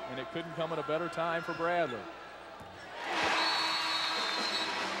 and it couldn't come at a better time for Bradley.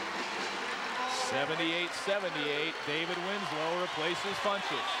 78-78, David Winslow replaces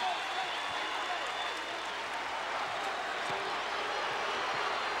Funchess.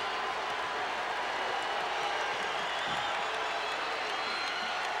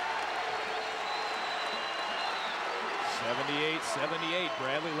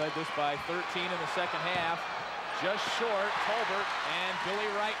 Bradley led this by 13 in the second half. Just short, Tolbert and Billy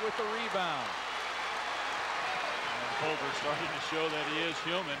Wright with the rebound. And Tolbert starting to show that he is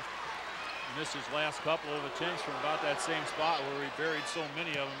human. He missed his last couple of attempts from about that same spot where he buried so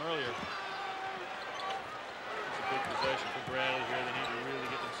many of them earlier. It's a big possession for Bradley here. They need to really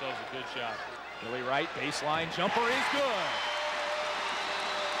get themselves a good shot. Billy Wright, baseline jumper is good.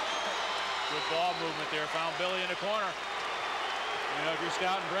 Good ball movement there. Found Billy in the corner. You know, if you're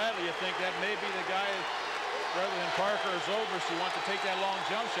scouting Bradley, you think that may be the guy, rather than Parker or Zobers, who wants to take that long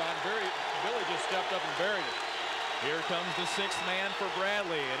jump shot. And Billy just stepped up and buried it. Here comes the 6th man for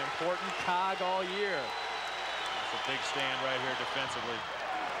Bradley, an important cog all year. It's a big stand right here defensively.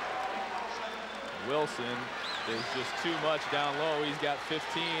 Wilson is just too much down low. He's got 15,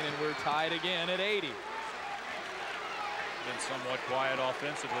 and we're tied again at 80. Been somewhat quiet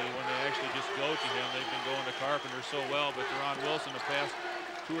offensively when they actually just go to him. They've been going to Carpenter so well, but Theron Wilson the past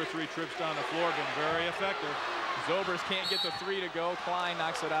 2 or 3 trips down the floor been very effective. Zobers can't get the 3 to go. Klein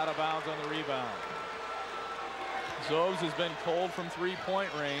knocks it out of bounds on the rebound. Zobes has been cold from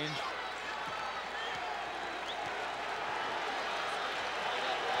 3-point range.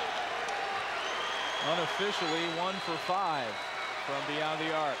 Unofficially 1 for 5 from beyond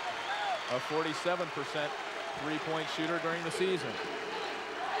the arc. A 47% three-point shooter during the season.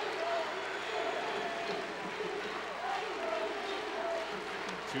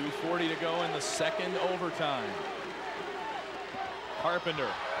 .240 to go in the second overtime. Carpenter.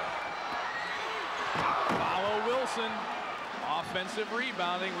 Follow Wilson. Offensive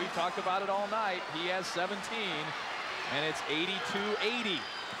rebounding. We've talked about it all night. He has 17, and it's 82-80.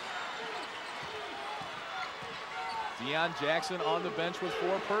 Deion Jackson on the bench with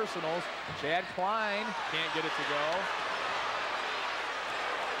 4 personals. Chad Klein can't get it to go.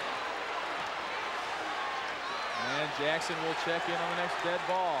 And Jackson will check in on the next dead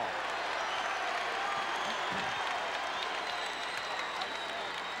ball.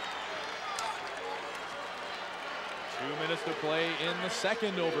 Two minutes to play in the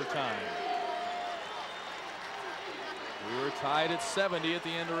second overtime. We were tied at 70 at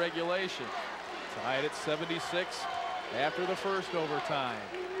the end of regulation. Tied at 76 after the first overtime.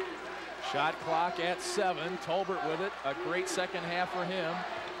 Shot clock at 7. Tolbert with it. A great second half for him.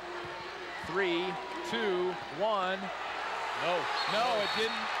 3, 2, 1. No, it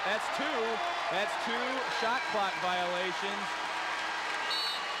didn't. That's 2. That's 2 shot clock violations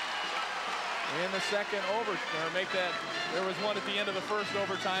in the second overtime. There was one at the end of the first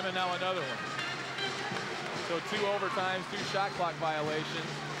overtime and now another one. So 2 overtimes, 2 shot clock violations.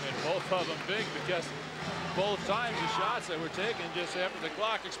 And both of them big because both times the shots that were taken just after the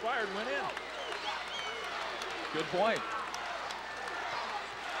clock expired went in. Good point.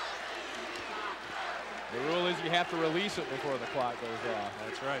 The rule is you have to release it before the clock goes off.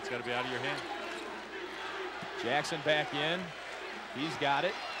 That's right. It's got to be out of your hand. Jackson back in. He's got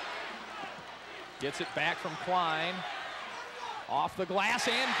it. Gets it back from Klein. Off the glass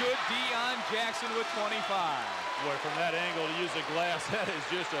and good. Deion Jackson with 25. Boy, from that angle to use the glass, that is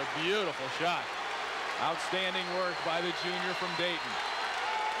just a beautiful shot. Outstanding work by the junior from Dayton.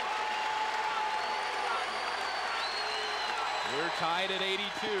 We're tied at 82.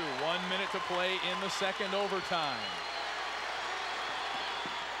 1 minute to play in the second overtime.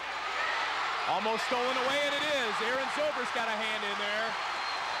 Almost stolen away, and it is. Aaron Zobrist got a hand in there.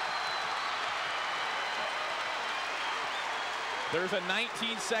 There's a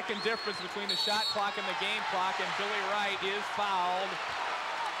 19-second difference between the shot clock and the game clock, and Billy Wright is fouled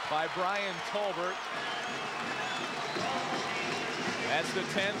by Brian Tolbert. That's the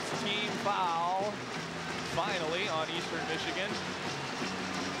 10th team foul, finally, on Eastern Michigan.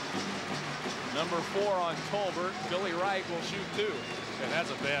 Number 4 on Tolbert. Billy Wright will shoot 2. And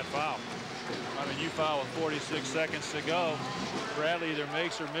that's a bad foul. I mean, you foul with 46 seconds to go. Bradley either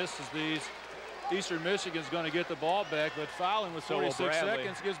makes or misses these. Eastern Michigan's going to get the ball back, but fouling with 46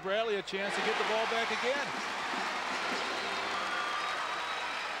 seconds gives Bradley a chance to get the ball back again.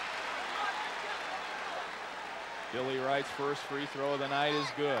 Billy Wright's first free throw of the night is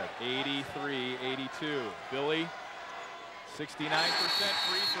good. 83-82. Billy, 69%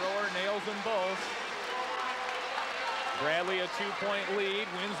 free thrower, nails them both. Bradley a 2-point lead.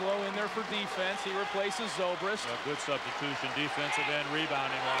 Winslow in there for defense. He replaces Zobrist. A good substitution, defensive and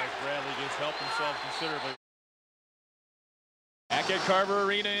rebounding-wise. Bradley just helped himself considerably. Back at Carver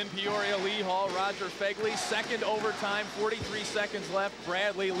Arena in Peoria, Lee Hall, Roger Fegley. Second overtime, 43 seconds left.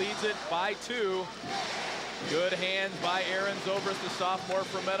 Bradley leads it by 2. Good hands by Aaron Zobrist, the sophomore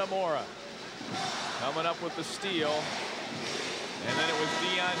from Metamora. Coming up with the steal. And then it was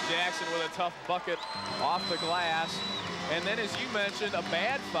Deion Jackson with a tough bucket off the glass. And then, as you mentioned, a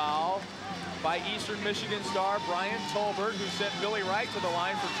bad foul by Eastern Michigan star Brian Tolbert, who sent Billy Wright to the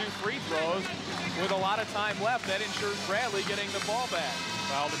line for 2 free throws. With a lot of time left, that ensures Bradley getting the ball back.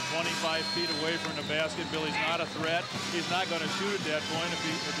 Fouled him 25 feet away from the basket. Billy's not a threat. He's not going to shoot at that point. If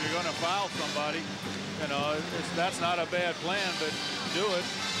you're going to foul somebody, you know, that's not a bad plan, but do it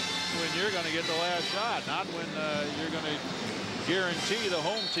when you're going to get the last shot, not when you're going to guarantee the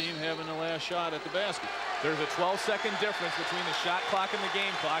home team having the last shot at the basket. There's a 12-second difference between the shot clock and the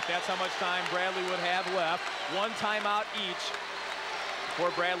game clock. That's how much time Bradley would have left. 1 timeout each for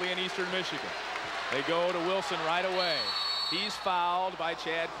Bradley and Eastern Michigan. They go to Wilson right away. He's fouled by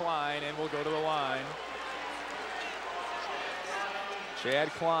Chad Klein and will go to the line. Chad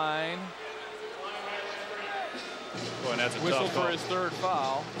Klein. Boy, that's a whistle tough call. for his 3rd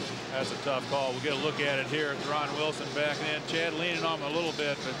foul. That's a tough call. We'll get a look at it here. Ron Wilson back in. Chad leaning on him a little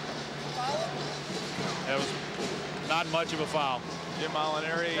bit, but that was not much of a foul. Jim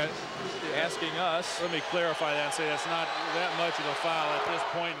Molinari asking us. Let me clarify that and say that's not that much of a foul at this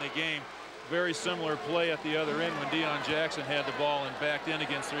point in the game. Very similar play at the other end when Deion Jackson had the ball and backed in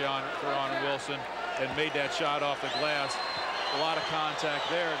against Ron Wilson and made that shot off the glass. A lot of contact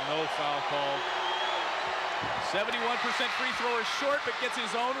there, no foul called. 71% free thrower short, but gets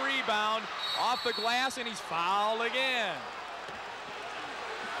his own rebound off the glass, and he's fouled again.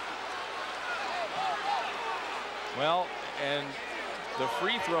 Well, and the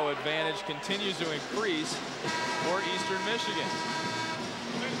free throw advantage continues to increase for Eastern Michigan.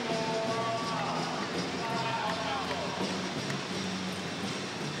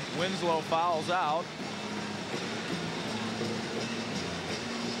 Winslow fouls out.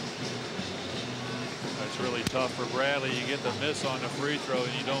 That's really tough for Bradley. You get the miss on the free throw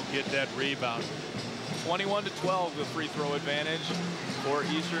and you don't get that rebound. 21-12 the free throw advantage for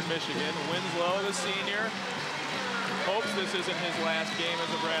Eastern Michigan. Winslow, the senior, hopes this isn't his last game as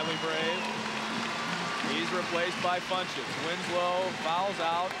a Bradley Brave. He's replaced by Funches. Winslow fouls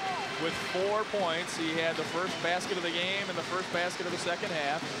out with 4 points. He had the first basket of the game and the first basket of the second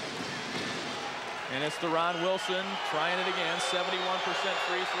half. And it's Theron Wilson trying it again. 71%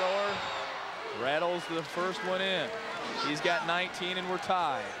 free thrower. Rattles the first one in. He's got 19 and we're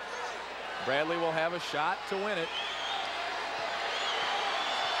tied. Bradley will have a shot to win it.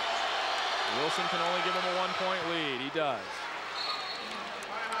 Wilson can only give him a 1-point lead. He does.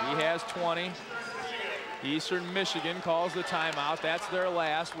 He has 20. Eastern Michigan calls the timeout. That's their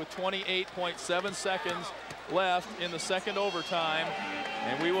last with 28.7 seconds left in the second overtime.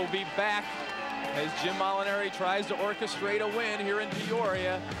 And we will be back as Jim Molinari tries to orchestrate a win here in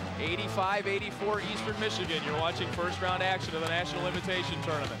Peoria. 85-84 Eastern Michigan. You're watching first round action of the National Invitation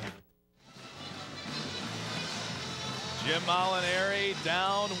Tournament. Jim Molinari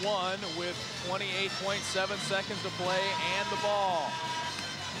down 1 with 28.7 seconds to play and the ball.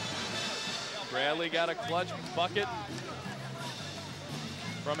 Bradley got a clutch bucket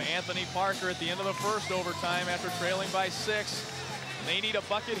from Anthony Parker at the end of the first overtime after trailing by 6. They need a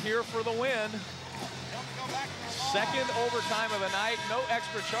bucket here for the win. Second overtime of the night. No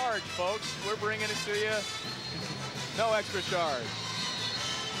extra charge, folks. We're bringing it to you. No extra charge.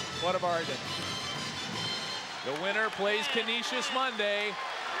 What a bargain. The winner plays Canisius Monday.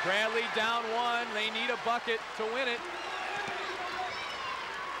 Bradley down 1. They need a bucket to win it.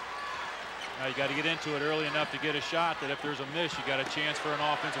 Now you got to get into it early enough to get a shot that if there's a miss, you got a chance for an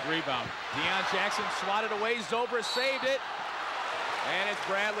offensive rebound. Deion Jackson swatted away. Zobra saved it. And it's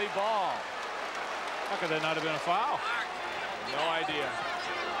Bradley ball. How could that not have been a foul? No idea.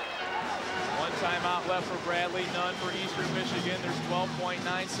 1 timeout left for Bradley, none for Eastern Michigan. There's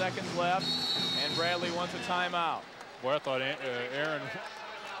 12.9 seconds left, and Bradley wants a timeout. Boy, I thought Aaron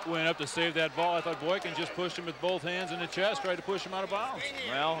went up to save that ball. I thought Boykin just pushed him with both hands in the chest, tried to push him out of bounds.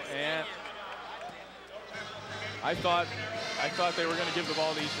 Well, and I thought they were going to give the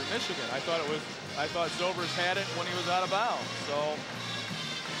ball to Eastern Michigan. I thought Zobers had it when he was out of bounds. So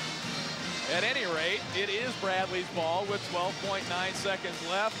at any rate, it is Bradley's ball with 12.9 seconds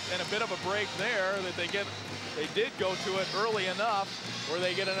left and a bit of a break there that they did go to it early enough where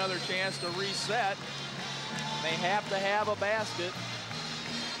they get another chance to reset. They have to have a basket.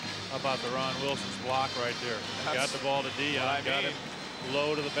 How about the Ron Wilson's block right there? Got the ball to Deion, got him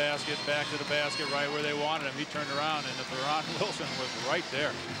low to the basket, back to the basket, right where they wanted him. He turned around, and Ron Wilson was right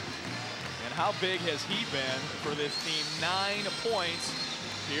there. And how big has he been for this team? 9 points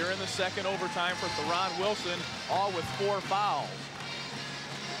here in the second overtime for Theron Wilson, all with 4 fouls.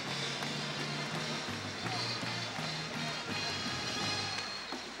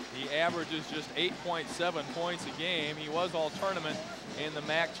 He averages just 8.7 points a game. He was all tournament in the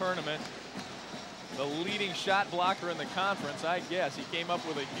MAC tournament. The leading shot blocker in the conference, I guess. He came up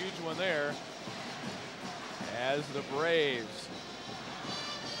with a huge one there as the Braves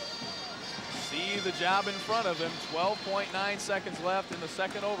see the job in front of them. 12.9 seconds left in the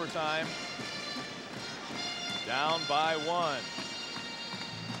second overtime. Down by 1.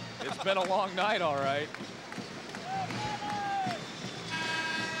 It's been a long night, all right.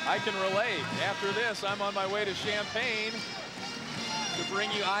 I can relate. After this, I'm on my way to Champaign to bring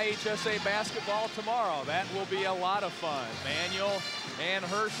you IHSA basketball tomorrow. That will be a lot of fun. Manual and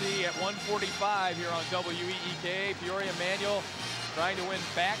Hersey at 1:45 here on WEEK. Peoria Manual trying to win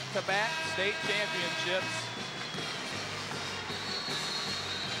back-to-back state championships.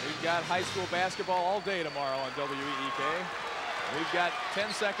 We've got high school basketball all day tomorrow on WEEK. We've got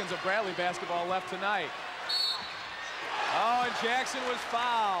 10 seconds of Bradley basketball left tonight. Oh, and Jackson was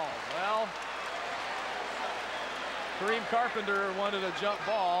fouled. Well, Kareem Carpenter wanted a jump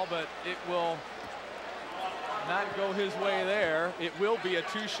ball, but it will not go his way there. It will be a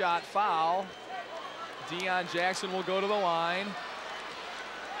 2-shot foul. Deion Jackson will go to the line.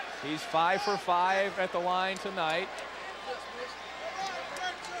 He's 5 for 5 at the line tonight.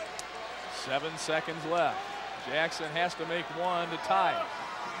 7 seconds left. Jackson has to make 1 to tie it.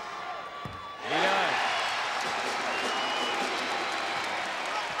 He does.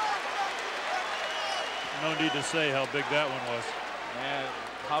 No need to say how big that one was. And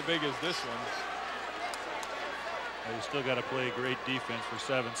how big is this one? You still got to play great defense for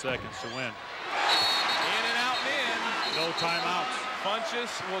 7 seconds to win. In and out and in. No timeouts.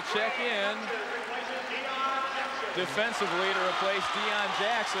 Funchess will check in defensively to replace Deion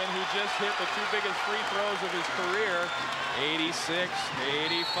Jackson, who just hit the 2 biggest free throws of his career,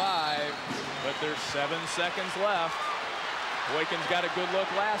 86-85. But there's 7 seconds left. Boykins got a good look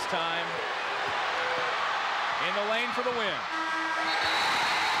last time. In the lane for the win.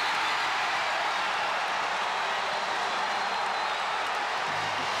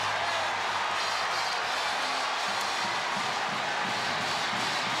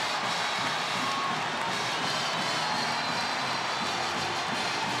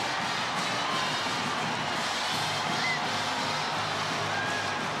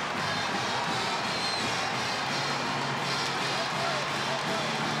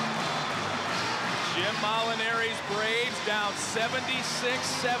 Molinari's Braves down 76-70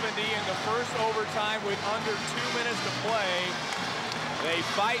 in the first overtime with under 2 minutes to play. They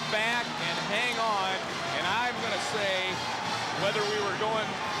fight back and hang on, and I'm going to say, whether we were going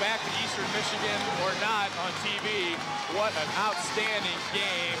back to Eastern Michigan or not on TV, what an outstanding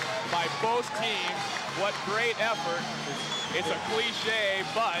game by both teams. What great effort. It's a cliche,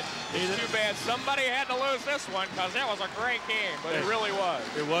 but it's too bad somebody had to lose this one because that was a great game, but it really was.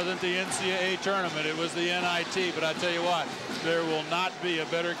 It wasn't the NCAA tournament, it was the NIT, but I tell you what, there will not be a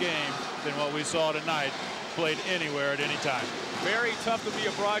better game than what we saw tonight, played anywhere at any time. Very tough to be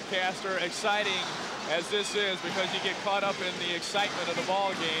a broadcaster, exciting as this is, because you get caught up in the excitement of the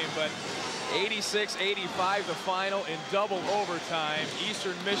ball game, but 86-85 the final in double overtime.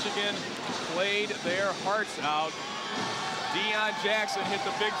 Eastern Michigan played their hearts out. Deion Jackson hit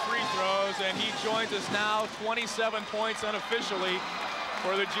the big free throws, and he joins us now, 27 points unofficially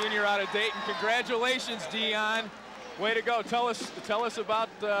for the junior out of Dayton. Congratulations, Deion. Way to go. Tell us about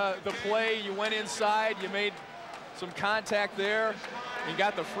the play. You went inside, you made some contact there, and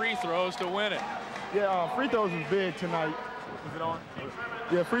got the free throws to win it. Yeah, free throws was big tonight. Is it on?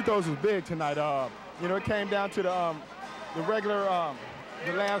 Yeah, free throws was big tonight. You know, it came down to the regular,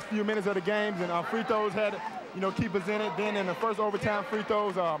 the last few minutes of the games, and free throws had, you know, keep us in it. Then in the first overtime free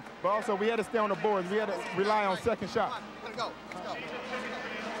throws, but also we had to stay on the boards. We had to rely on second shot. Let's go.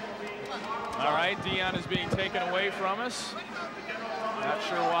 All right, Deion is being taken away from us. Not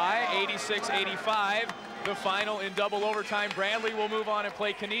sure why. 86-85, the final in double overtime. Bradley will move on and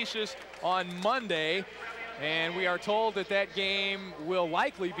play Canisius on Monday. And we are told that that game will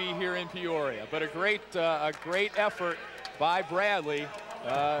likely be here in Peoria. But a great effort by Bradley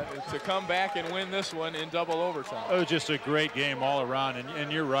to come back and win this one in double overtime. It was just a great game all around,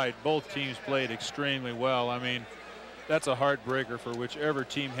 and you're right, both teams played extremely well. I mean, that's a heartbreaker for whichever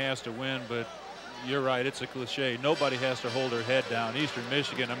team has to win, but you're right, it's a cliche. Nobody has to hold their head down. Eastern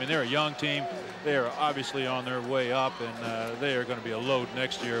Michigan, I mean, they're a young team. They are obviously on their way up, and they are going to be a load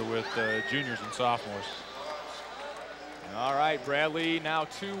next year with juniors and sophomores. All right, Bradley now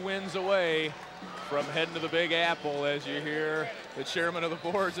 2 wins away from heading to the Big Apple, as you hear the chairman of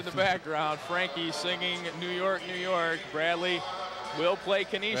the boards in the background, Frankie, singing New York, New York. Bradley will play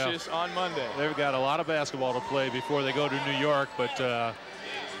Canisius on Monday. They've got a lot of basketball to play before they go to New York, but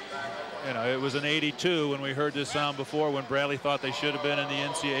you know, it was an 82 when we heard this sound before, when Bradley thought they should have been in the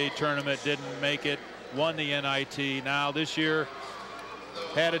NCAA tournament, didn't make it, won the NIT. Now this year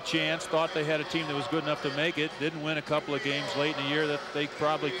had a chance, thought they had a team that was good enough to make it, didn't win a couple of games late in the year that they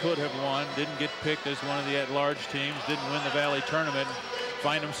probably could have won, didn't get picked as one of the at-large teams, didn't win the Valley tournament,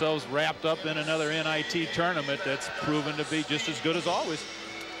 find themselves wrapped up in another NIT tournament that's proven to be just as good as always.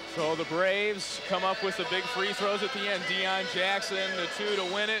 So the Braves come up with the big free throws at the end. Deion Jackson, the 2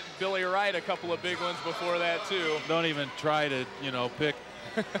 to win it. Billy Wright, a couple of big ones before that too. Don't even try to, you know, pick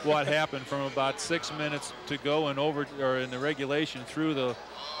what happened from about 6 minutes to go in the regulation through the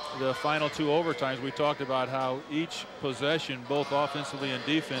final 2 overtimes. We talked about how each possession, both offensively and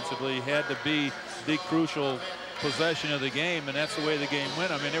defensively, had to be the crucial possession of the game, and that's the way the game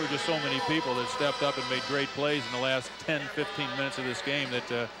went. I mean, there were just so many people that stepped up and made great plays in the last 10, 15 minutes of this game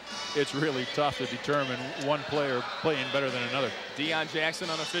that it's really tough to determine one player playing better than another. Deion Jackson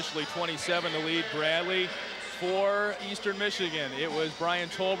unofficially 27 to lead Bradley. For Eastern Michigan, it was Brian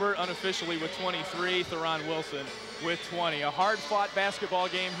Tolbert unofficially with 23, Theron Wilson with 20. A hard-fought basketball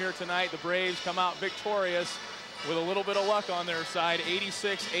game here tonight. The Braves come out victorious with a little bit of luck on their side.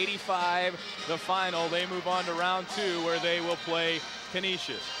 86-85 the final. They move on to round 2, where they will play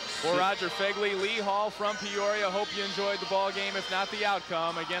Canisius. For Roger Fegley, Lee Hall from Peoria, hope you enjoyed the ball game, if not the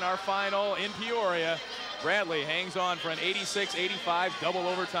outcome. Again, our final in Peoria. Bradley hangs on for an 86-85 double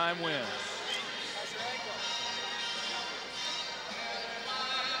overtime win.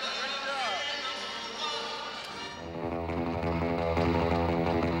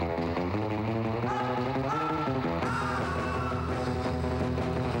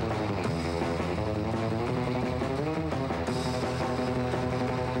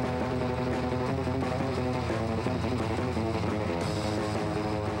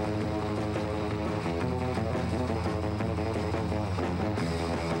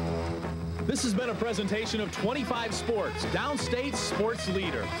 This has been a presentation of 25 Sports, Downstate Sports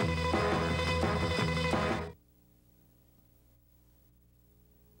Leader.